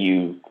that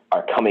you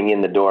are coming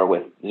in the door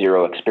with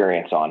zero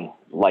experience on,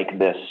 like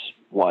this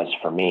was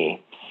for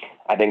me,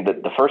 I think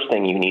that the first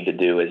thing you need to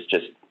do is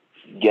just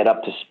get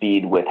up to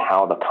speed with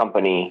how the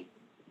company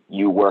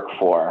you work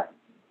for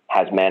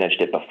has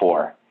managed it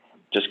before.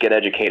 Just get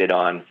educated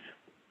on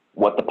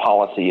what the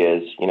policy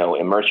is,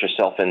 immerse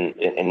yourself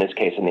in this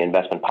case, in the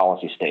investment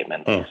policy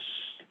statement.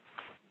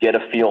 Get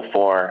a feel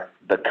for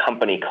the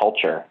company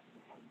culture,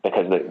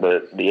 because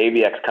the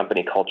AVX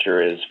company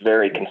culture is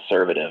very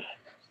conservative,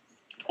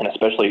 and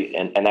especially,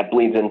 and that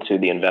bleeds into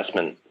the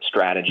investment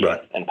strategy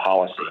and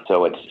policy.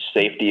 So it's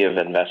safety of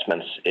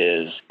investments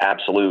is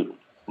absolute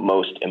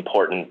most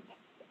important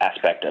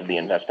aspect of the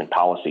investment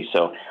policy.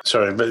 So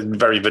sorry,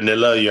 very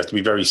vanilla. You have to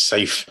be very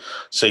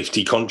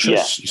safety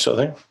conscious, sort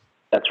of thing.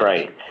 That's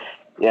right.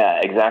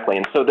 Yeah, exactly.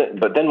 And so,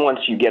 but then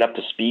once you get up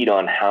to speed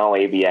on how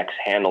AVX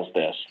handles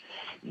this,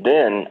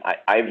 then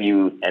I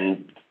view,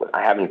 and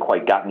I haven't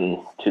quite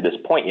gotten to this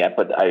point yet,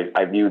 but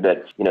I view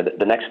that,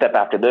 the next step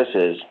after this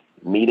is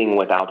meeting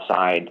with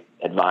outside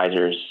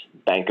advisors,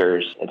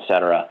 bankers, et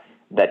cetera,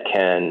 that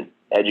can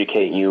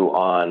educate you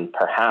on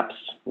perhaps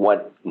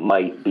what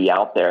might be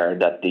out there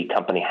that the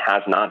company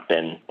has not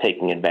been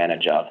taking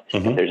advantage of.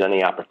 If there's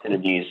any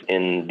opportunities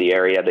in the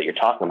area that you're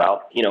talking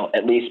about,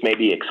 at least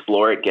maybe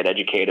explore it, get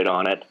educated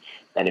on it.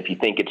 And if you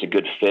think it's a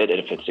good fit, and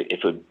if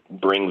it would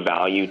bring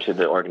value to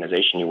the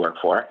organization you work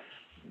for,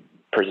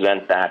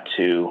 present that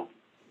to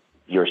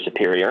your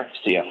superior,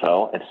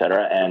 CFO, et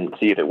cetera, and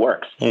see if it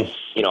works.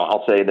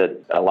 I'll say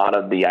that a lot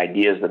of the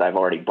ideas that I've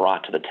already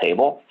brought to the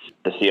table,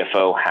 the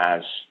CFO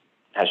has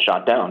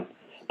shot down.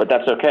 But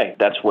that's okay.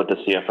 That's what the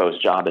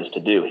CFO's job is to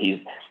do.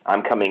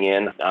 I'm coming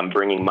in, I'm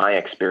bringing my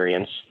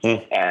experience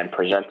and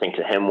presenting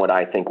to him what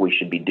I think we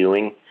should be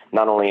doing,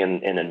 not only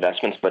in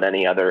investments, but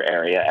any other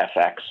area,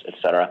 FX, et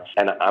cetera.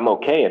 And I'm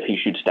okay if he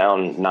shoots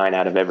down 9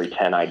 out of every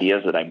 10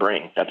 ideas that I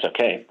bring. That's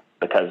okay,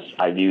 because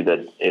I view that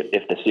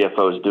if the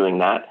CFO is doing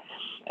that,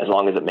 as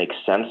long as it makes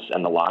sense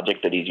and the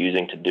logic that he's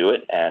using to do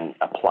it and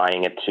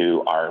applying it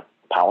to our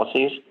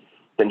policies,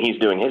 then he's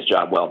doing his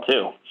job well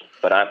too.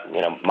 But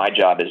my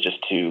job is just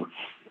to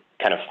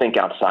kind of think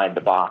outside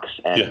the box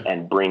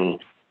and bring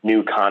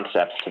new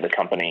concepts to the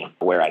company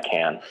where I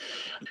can.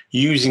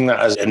 Using that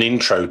as an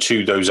intro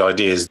to those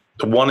ideas,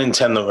 the 1 in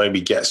 10 that maybe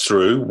gets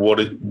through, what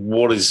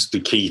is the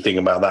key thing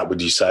about that,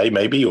 would you say,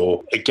 maybe?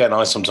 Or again,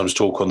 I sometimes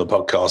talk on the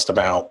podcast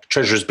about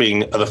treasurers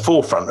being at the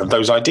forefront of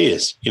those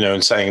ideas,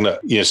 and saying that,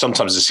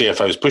 sometimes the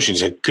CFO is pushing,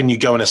 say, can you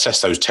go and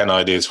assess those 10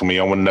 ideas for me?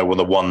 I want to know what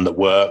the one that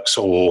works.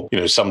 Or,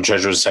 some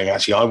treasurers saying,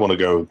 actually, I want to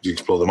go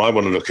explore them. I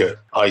want to look at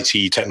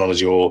IT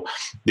technology or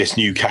this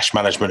new cash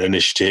management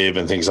initiative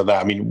and things like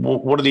that. I mean,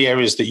 what are the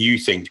areas that you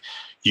think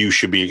you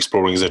should be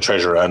exploring as a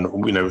treasurer, and,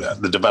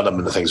 the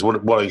development of things?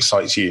 What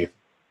excites you?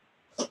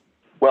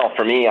 Well,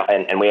 for me,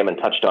 and we haven't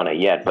touched on it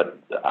yet, but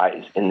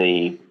in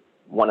the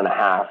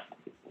 1.5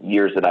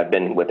 years that I've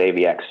been with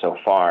AVX so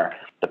far,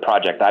 the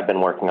project I've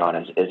been working on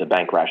is a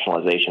bank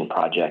rationalization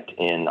project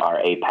in our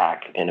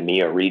APAC and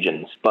EMEA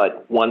regions.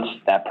 But once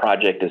that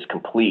project is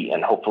complete,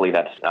 and hopefully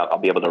I'll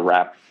be able to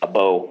wrap a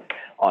bow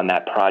on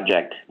that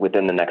project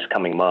within the next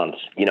coming months.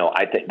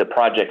 I think the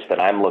projects that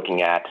I'm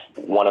looking at,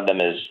 one of them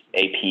is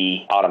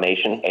AP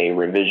automation, a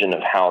revision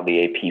of how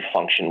the AP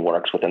function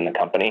works within the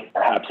company,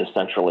 perhaps a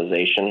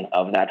centralization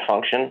of that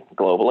function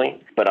globally,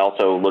 but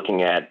also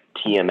looking at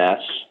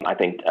TMS. I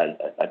think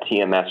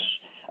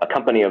a a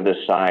company of this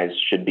size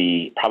should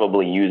be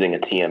probably using a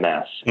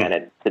TMS,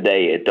 and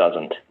today it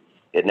doesn't.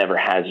 It never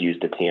has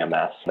used a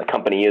TMS. The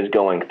company is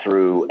going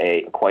through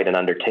quite an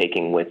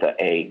undertaking with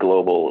a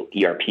global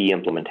ERP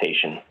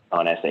implementation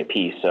on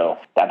SAP. So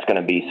that's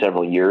going to be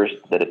several years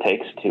that it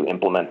takes to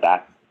implement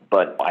that.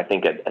 But I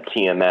think a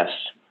TMS,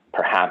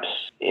 perhaps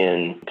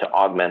to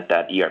augment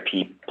that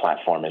ERP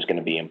platform, is going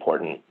to be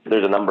important.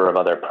 There's a number of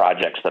other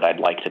projects that I'd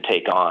like to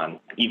take on,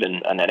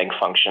 even a netting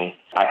function.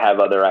 I have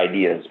other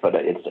ideas, but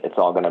it's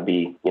all going to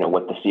be,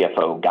 what the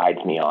CFO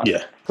guides me on.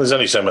 Yeah, there's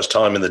only so much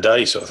time in the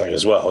day, sort of thing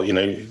as well,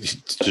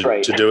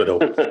 to do it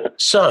all.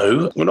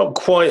 So we're not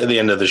quite at the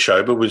end of the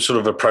show, but we're sort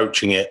of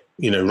approaching it,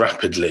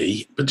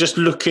 rapidly. But just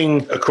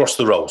looking across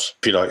the roles,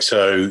 if you like.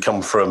 So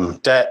come from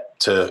debt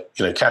to,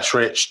 cash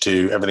rich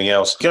to everything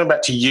else. Going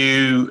back to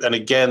you, and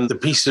again, the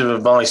piece of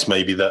advice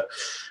maybe that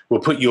we'll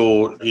put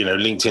your,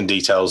 LinkedIn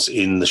details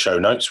in the show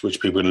notes, which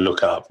people can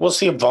look up. What's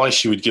the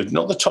advice you would give?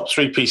 Not the top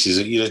three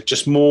pieces,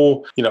 just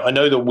more, I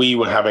know that we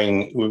had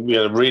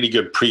a really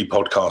good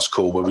pre-podcast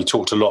call where we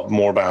talked a lot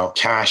more about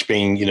cash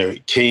being,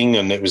 king,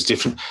 and it was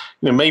different,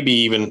 maybe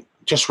even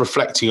just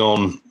reflecting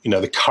on,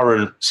 the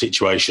current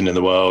situation in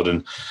the world,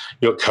 and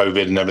you got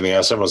COVID and everything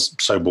else. Everyone's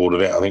so bored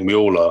of it. I think we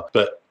all are.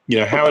 But,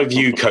 how have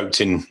you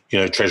coped in,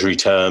 treasury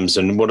terms,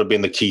 and what have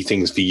been the key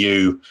things for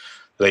you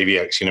at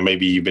AVX?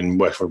 Maybe you've been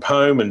working from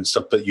home and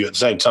stuff, but at the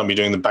same time, you're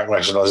doing the bank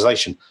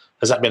rationalization.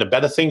 Has that been a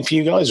better thing for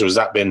you guys, or has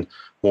that been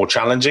more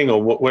challenging,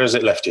 or where has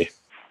it left you?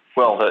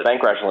 Well, the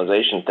bank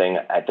rationalization thing,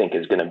 I think,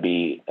 is going to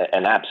be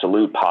an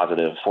absolute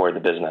positive for the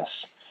business.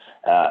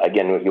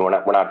 Again, we're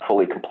not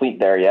fully complete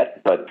there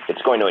yet, but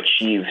it's going to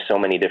achieve so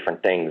many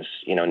different things.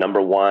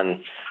 Number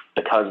one,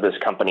 because this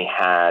company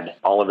had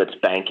all of its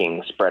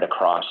banking spread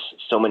across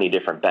so many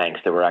different banks,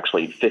 there were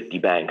actually 50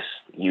 banks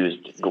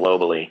used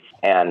globally.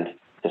 And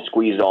to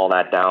squeeze all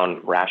that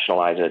down,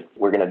 rationalize it,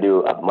 we're going to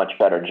do a much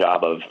better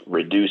job of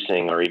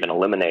reducing or even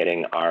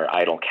eliminating our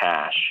idle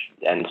cash.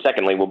 And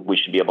secondly, we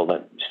should be able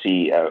to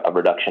see a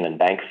reduction in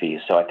bank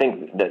fees. So I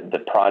think that the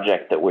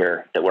project that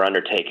we're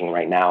undertaking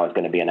right now is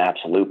going to be an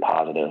absolute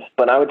positive.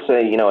 But I would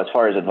say, as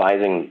far as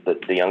advising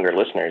the younger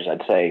listeners,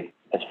 I'd say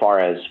as far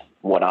as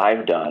what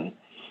I've done,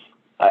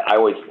 I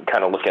always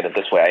kind of look at it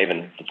this way. I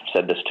even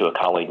said this to a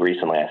colleague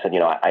recently. I said,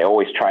 I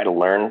always try to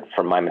learn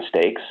from my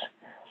mistakes.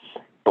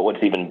 But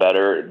what's even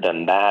better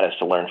than that is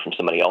to learn from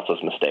somebody else's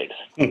mistakes.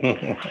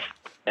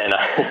 And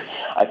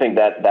I think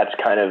that's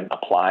kind of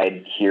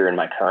applied here in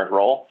my current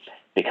role,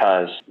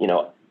 because,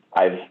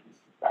 I've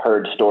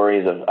heard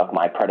stories of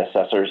my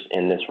predecessors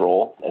in this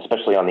role,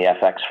 especially on the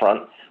FX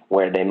front,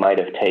 where they might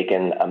have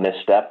taken a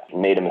misstep,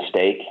 made a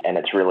mistake, and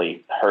it's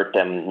really hurt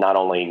them, not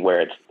only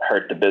where it's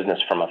hurt the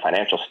business from a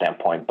financial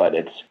standpoint, but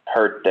it's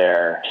hurt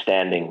their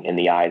standing in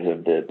the eyes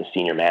of the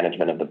senior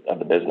management of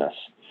the business.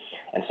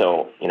 And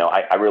so,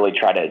 I really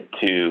try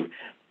to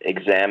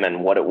examine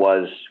what it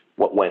was,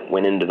 what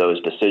went into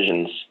those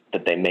decisions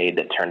that they made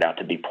that turned out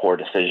to be poor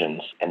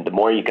decisions. And the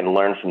more you can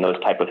learn from those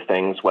type of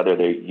things, whether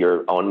they're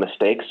your own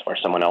mistakes or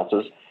someone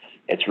else's,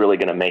 it's really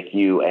going to make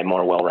you a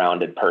more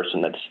well-rounded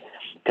person.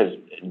 Because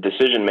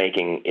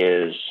decision-making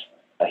is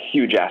a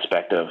huge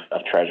aspect of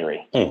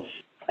treasury.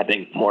 I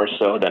think more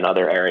so than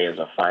other areas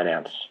of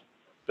finance.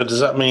 But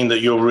does that mean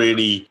that you're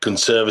really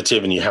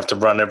conservative and you have to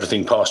run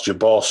everything past your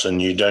boss,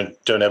 and you don't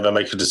ever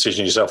make a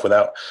decision yourself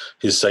without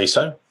his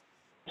say-so?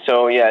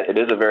 So, yeah, it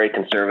is a very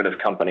conservative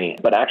company.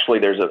 But actually,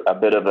 there's a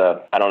bit of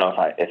I don't know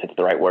if it's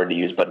the right word to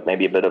use, but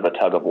maybe a bit of a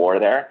tug of war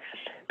there,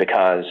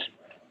 because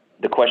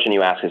the question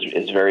you ask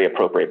is very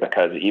appropriate,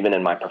 because even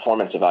in my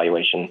performance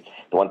evaluation,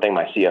 the one thing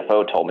my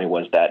CFO told me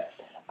was that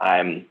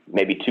I'm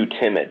maybe too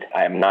timid.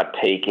 I am not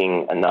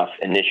taking enough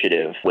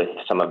initiative with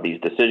some of these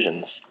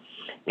decisions.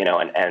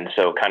 And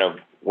so kind of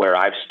where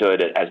I've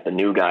stood as the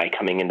new guy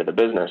coming into the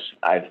business,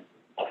 I've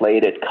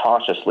played it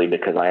cautiously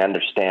because I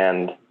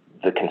understand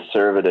the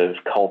conservative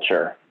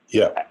culture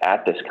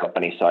at this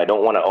company. So I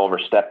don't want to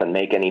overstep and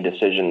make any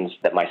decisions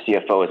that my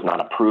CFO is not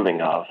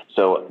approving of.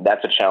 So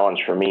that's a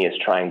challenge for me, is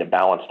trying to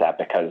balance that,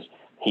 because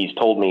he's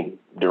told me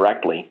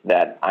directly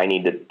that I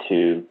needed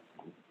to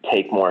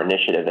take more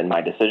initiative in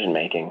my decision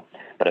making.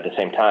 But at the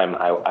same time,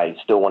 I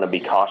still want to be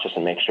cautious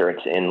and make sure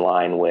it's in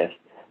line with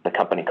the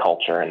company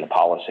culture and the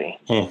policy.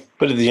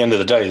 But at the end of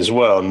the day as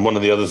well, and one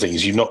of the other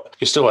things, you're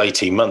still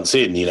 18 months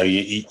in, you're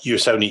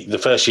only the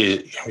first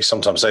year. We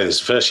sometimes say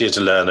this: first year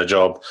to learn a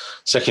job,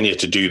 second year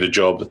to do the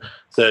job,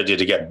 third year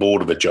to get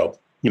bored of a job.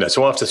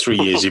 So after 3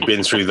 years, you've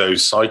been through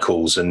those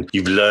cycles and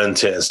you've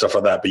learned it and stuff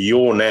like that. But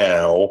you're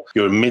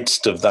in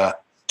midst of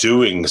that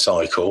doing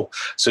cycle.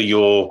 So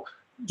you're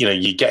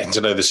getting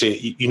to know what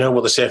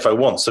the CFO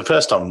wants. The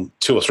first time,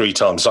 2 or 3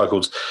 times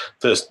cycles,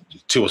 first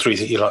 2 or 3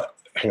 things, you're like,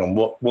 hang on,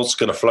 what's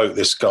going to float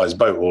this guy's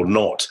boat or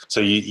not? So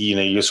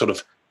you're sort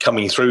of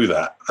coming through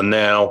that, and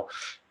now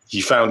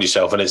you found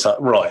yourself, and it's like,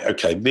 right,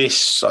 okay,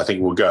 this I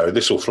think will go,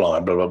 this will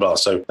fly, blah blah blah.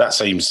 So that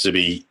seems to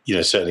be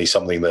certainly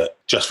something that,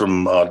 just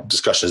from our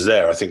discussions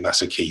there, I think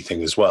that's a key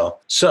thing as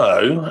well.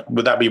 So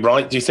would that be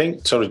right, do you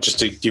think? Sort of just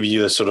to give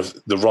you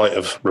the right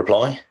of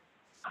reply?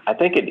 I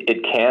think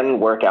it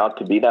can work out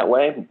to be that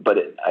way, but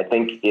I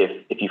think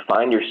if you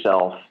find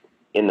yourself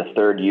in the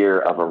third year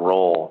of a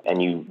role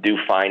and you do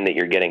find that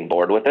you're getting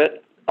bored with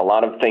it, a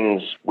lot of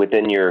things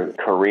within your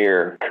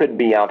career could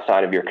be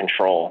outside of your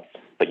control,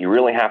 but you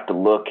really have to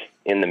look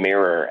in the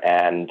mirror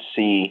and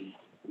see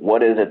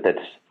what is it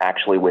that's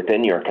actually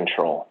within your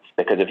control.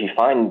 Because if you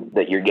find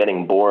that you're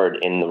getting bored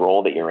in the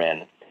role that you're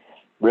in,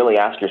 really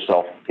ask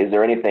yourself, is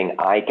there anything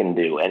I can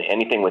do and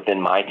anything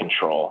within my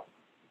control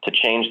to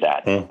change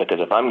that? Because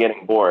if I'm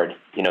getting bored,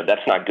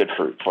 that's not good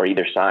for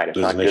either side. It's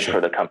not good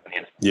for the company.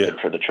 It's good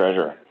for the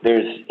treasurer.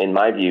 There's, in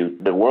my view,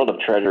 the world of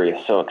treasury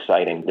is so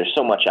exciting. There's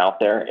so much out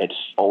there. It's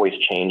always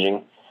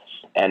changing.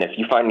 And if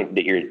you find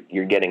that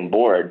you're getting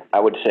bored,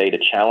 I would say to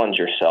challenge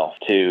yourself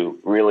to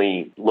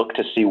really look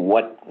to see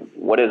what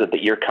is it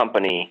that your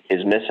company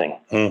is missing.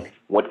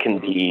 What can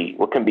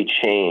be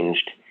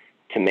changed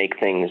to make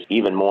things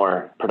even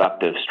more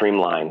productive,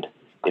 streamlined,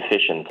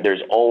 efficient.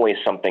 There's always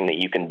something that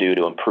you can do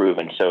to improve.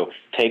 And so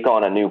take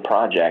on a new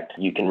project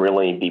you can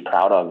really be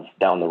proud of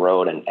down the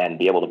road and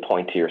be able to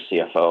point to your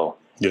CFO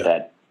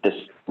that this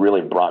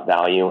really brought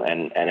value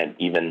and it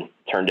even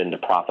turned into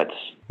profits.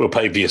 Well,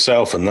 pay for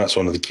yourself. And that's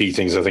one of the key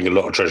things I think a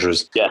lot of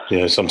treasurers,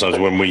 sometimes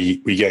when we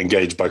get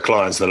engaged by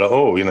clients, they're like,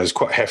 it's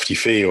quite a hefty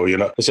fee, or,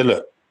 I said,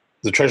 look,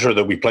 the treasurer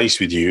that we place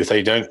with you, if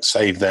they don't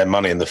save their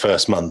money in the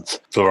first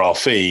month for our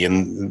fee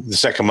and the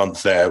second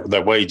month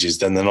their wages,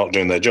 then they're not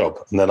doing their job.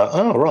 And they're like,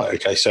 oh, right,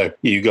 okay. So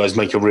you guys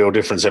make a real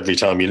difference every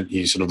time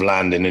you sort of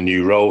land in a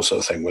new role sort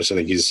of thing, which I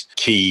think is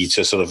key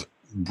to sort of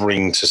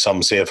bring to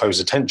some CFO's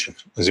attention,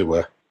 as it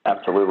were.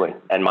 Absolutely.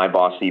 And my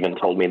boss even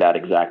told me that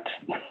exact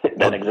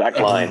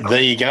line.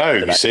 There you go.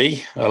 You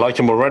see, I like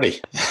him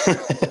already.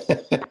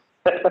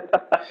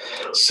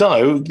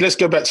 So let's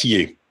go back to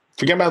you.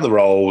 Forget about the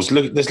roles.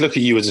 Let's look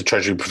at you as a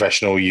treasury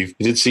professional. You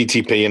did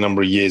CTP a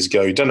number of years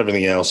ago. You've done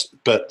everything else,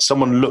 but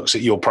someone looks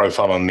at your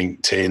profile on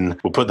LinkedIn.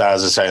 We'll put that,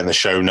 as I say, in the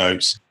show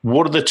notes.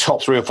 What are the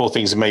top 3 or 4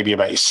 things maybe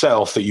about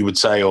yourself that you would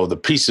say, or the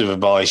piece of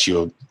advice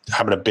you're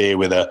having a beer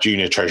with a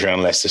junior treasury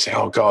analyst to say,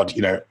 oh God,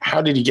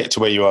 how did you get to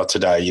where you are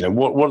today?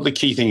 What are the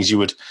key things you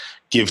would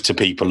give to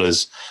people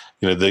as,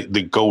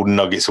 the golden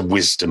nuggets of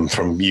wisdom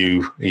from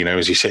you,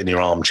 as you sit in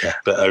your armchair?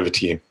 But over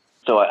to you.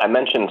 So I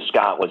mentioned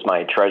Scott was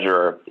my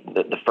treasurer,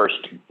 the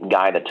first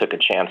guy that took a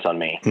chance on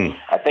me.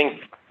 I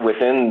think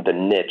within the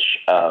niche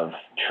of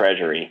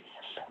treasury,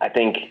 I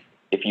think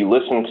if you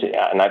listen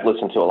to, and I've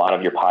listened to a lot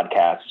of your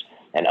podcasts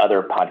and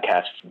other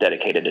podcasts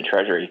dedicated to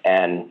treasury,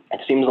 and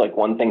it seems like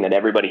one thing that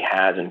everybody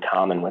has in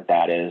common with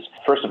that is,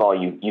 first of all,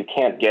 you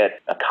can't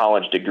get a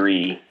college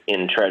degree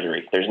in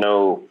treasury. There's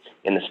no,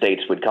 in the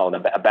States, we'd call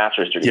it a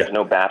bachelor's degree. There's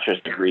no bachelor's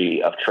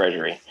degree of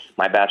treasury.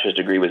 My bachelor's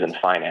degree was in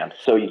finance.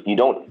 So you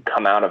don't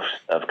come out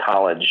of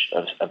college,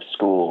 of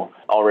school,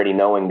 already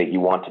knowing that you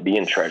want to be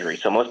in treasury.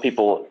 So most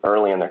people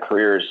early in their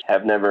careers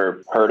have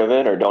never heard of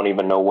it or don't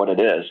even know what it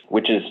is,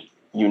 which is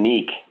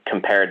unique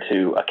compared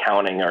to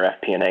accounting or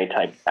FP&A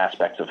type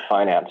aspects of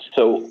finance.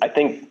 So I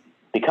think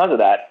because of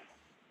that,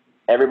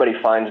 everybody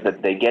finds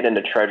that they get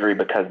into treasury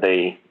because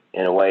they,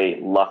 in a way,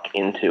 luck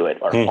into it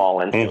or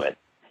fall into it.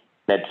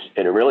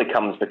 It really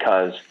comes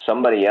because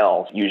somebody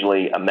else,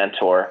 usually a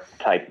mentor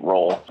type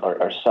role,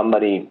 or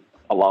somebody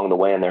along the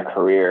way in their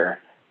career,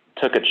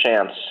 took a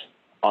chance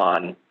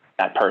on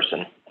that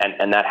person.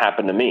 And that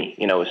happened to me.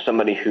 It was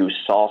somebody who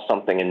saw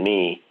something in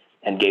me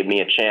and gave me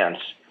a chance,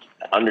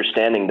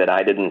 understanding that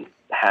I didn't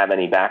have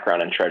any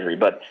background in treasury.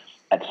 But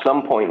at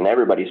some point in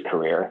everybody's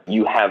career,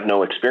 you have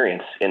no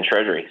experience in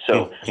treasury.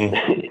 So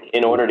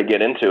in order to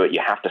get into it,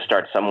 you have to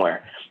start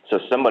somewhere. So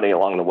somebody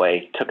along the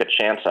way took a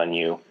chance on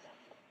you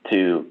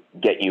to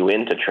get you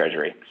into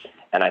treasury.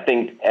 And I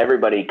think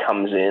everybody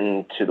comes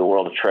into the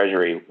world of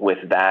treasury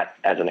with that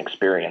as an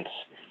experience,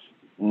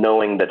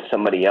 knowing that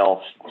somebody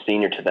else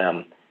senior to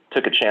them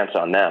took a chance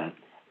on them.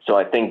 So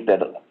I think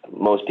that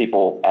most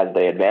people, as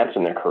they advance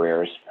in their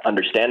careers,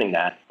 understanding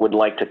that, would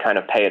like to kind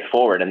of pay it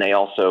forward. And they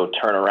also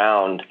turn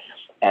around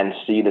and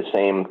see the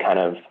same kind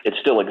of, it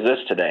still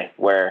exists today,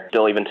 where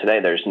still even today,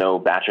 there's no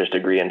bachelor's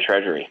degree in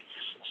treasury.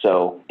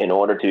 So in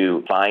order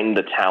to find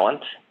the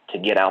talent to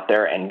get out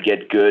there and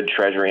get good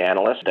treasury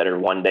analysts that are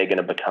one day going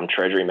to become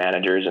treasury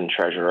managers and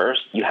treasurers,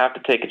 you have to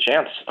take a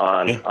chance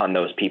on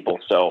those people.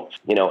 So,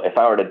 if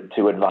I were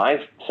to advise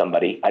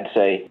somebody, I'd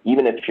say,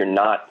 even if you're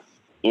not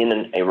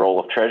in a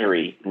role of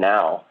treasury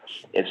now,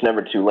 it's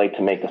never too late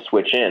to make the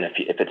switch in.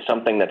 If it's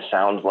something that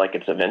sounds like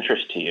it's of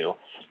interest to you,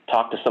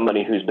 talk to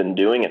somebody who's been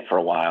doing it for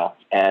a while.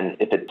 And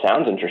if it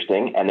sounds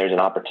interesting and there's an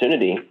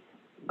opportunity,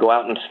 go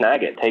out and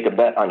snag it. Take a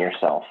bet on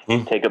yourself.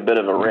 Take a bit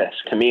of a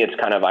risk. To me, it's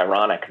kind of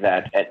ironic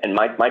that, and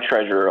my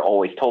treasurer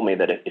always told me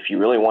that if you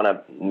really want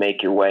to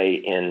make your way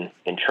in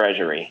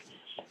treasury,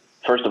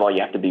 first of all, you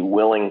have to be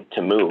willing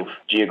to move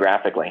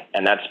geographically.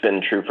 And that's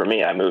been true for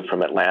me. I moved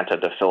from Atlanta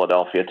to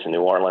Philadelphia to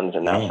New Orleans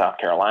and now South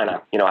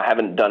Carolina. I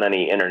haven't done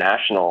any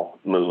international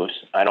moves.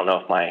 I don't know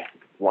if my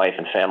wife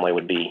and family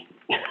would be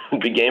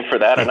be game for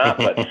that or not,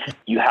 but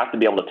you have to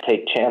be able to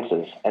take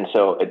chances. And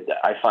so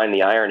I find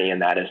the irony in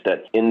that is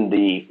that in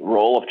the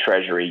role of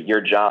treasury,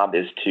 your job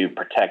is to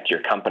protect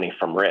your company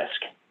from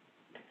risk.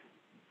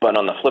 But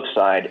on the flip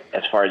side,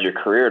 as far as your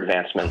career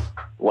advancement,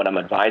 what I'm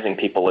advising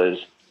people is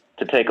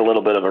to take a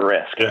little bit of a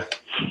risk. Yeah.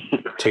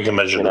 Take a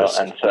measured risk.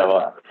 And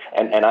so,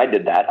 and I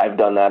did that. I've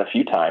done that a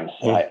few times.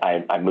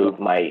 I moved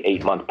my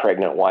 8-month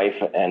pregnant wife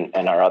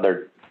and our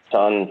other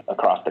son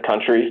across the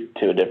country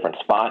to a different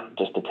spot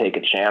just to take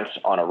a chance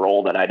on a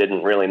role that I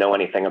didn't really know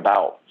anything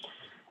about.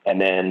 And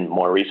then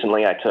more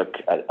recently, I took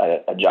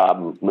a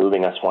job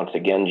moving us once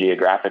again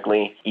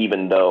geographically,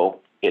 even though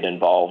it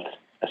involved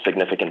a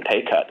significant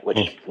pay cut,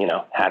 which,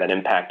 had an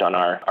impact on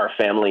our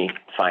family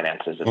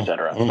finances, et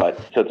cetera. But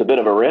so it's a bit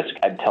of a risk.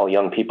 I'd tell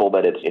young people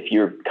that if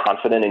you're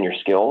confident in your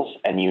skills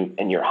and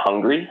you're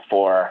hungry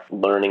for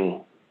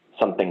learning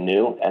something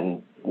new,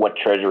 and what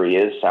treasury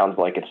is sounds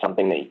like it's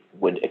something that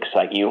would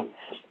excite you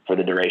for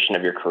the duration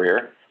of your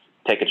career,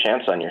 take a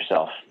chance on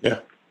yourself. Yeah.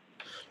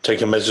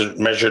 Take a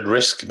measured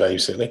risk,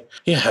 basically.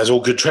 Yeah, as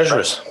all good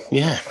treasurers. Right.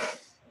 Yeah.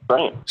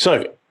 Right.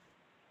 So,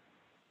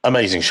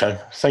 amazing show.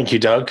 Thank you,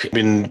 Doug. It's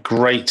been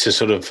great to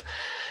sort of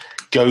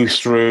go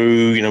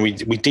through, we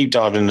deep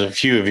dive into a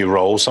few of your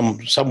roles.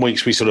 Some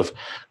weeks we sort of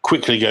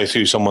quickly go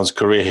through someone's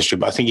career history,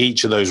 but I think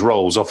each of those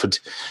roles offered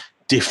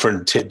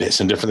different tidbits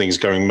and different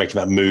things making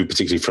that move,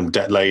 particularly from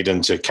debt laden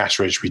to cash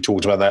rich. We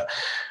talked about that.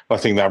 I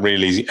think that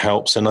really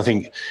helps. And I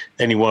think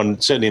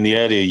anyone, certainly in the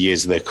earlier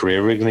years of their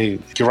career, we're going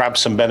to grab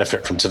some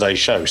benefit from today's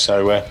show.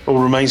 So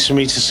all remains for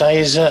me to say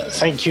is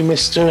thank you,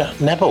 Mr.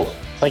 Nebel.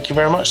 Thank you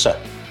very much, sir.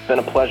 It's been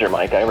a pleasure,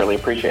 Mike. I really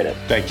appreciate it.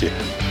 Thank you.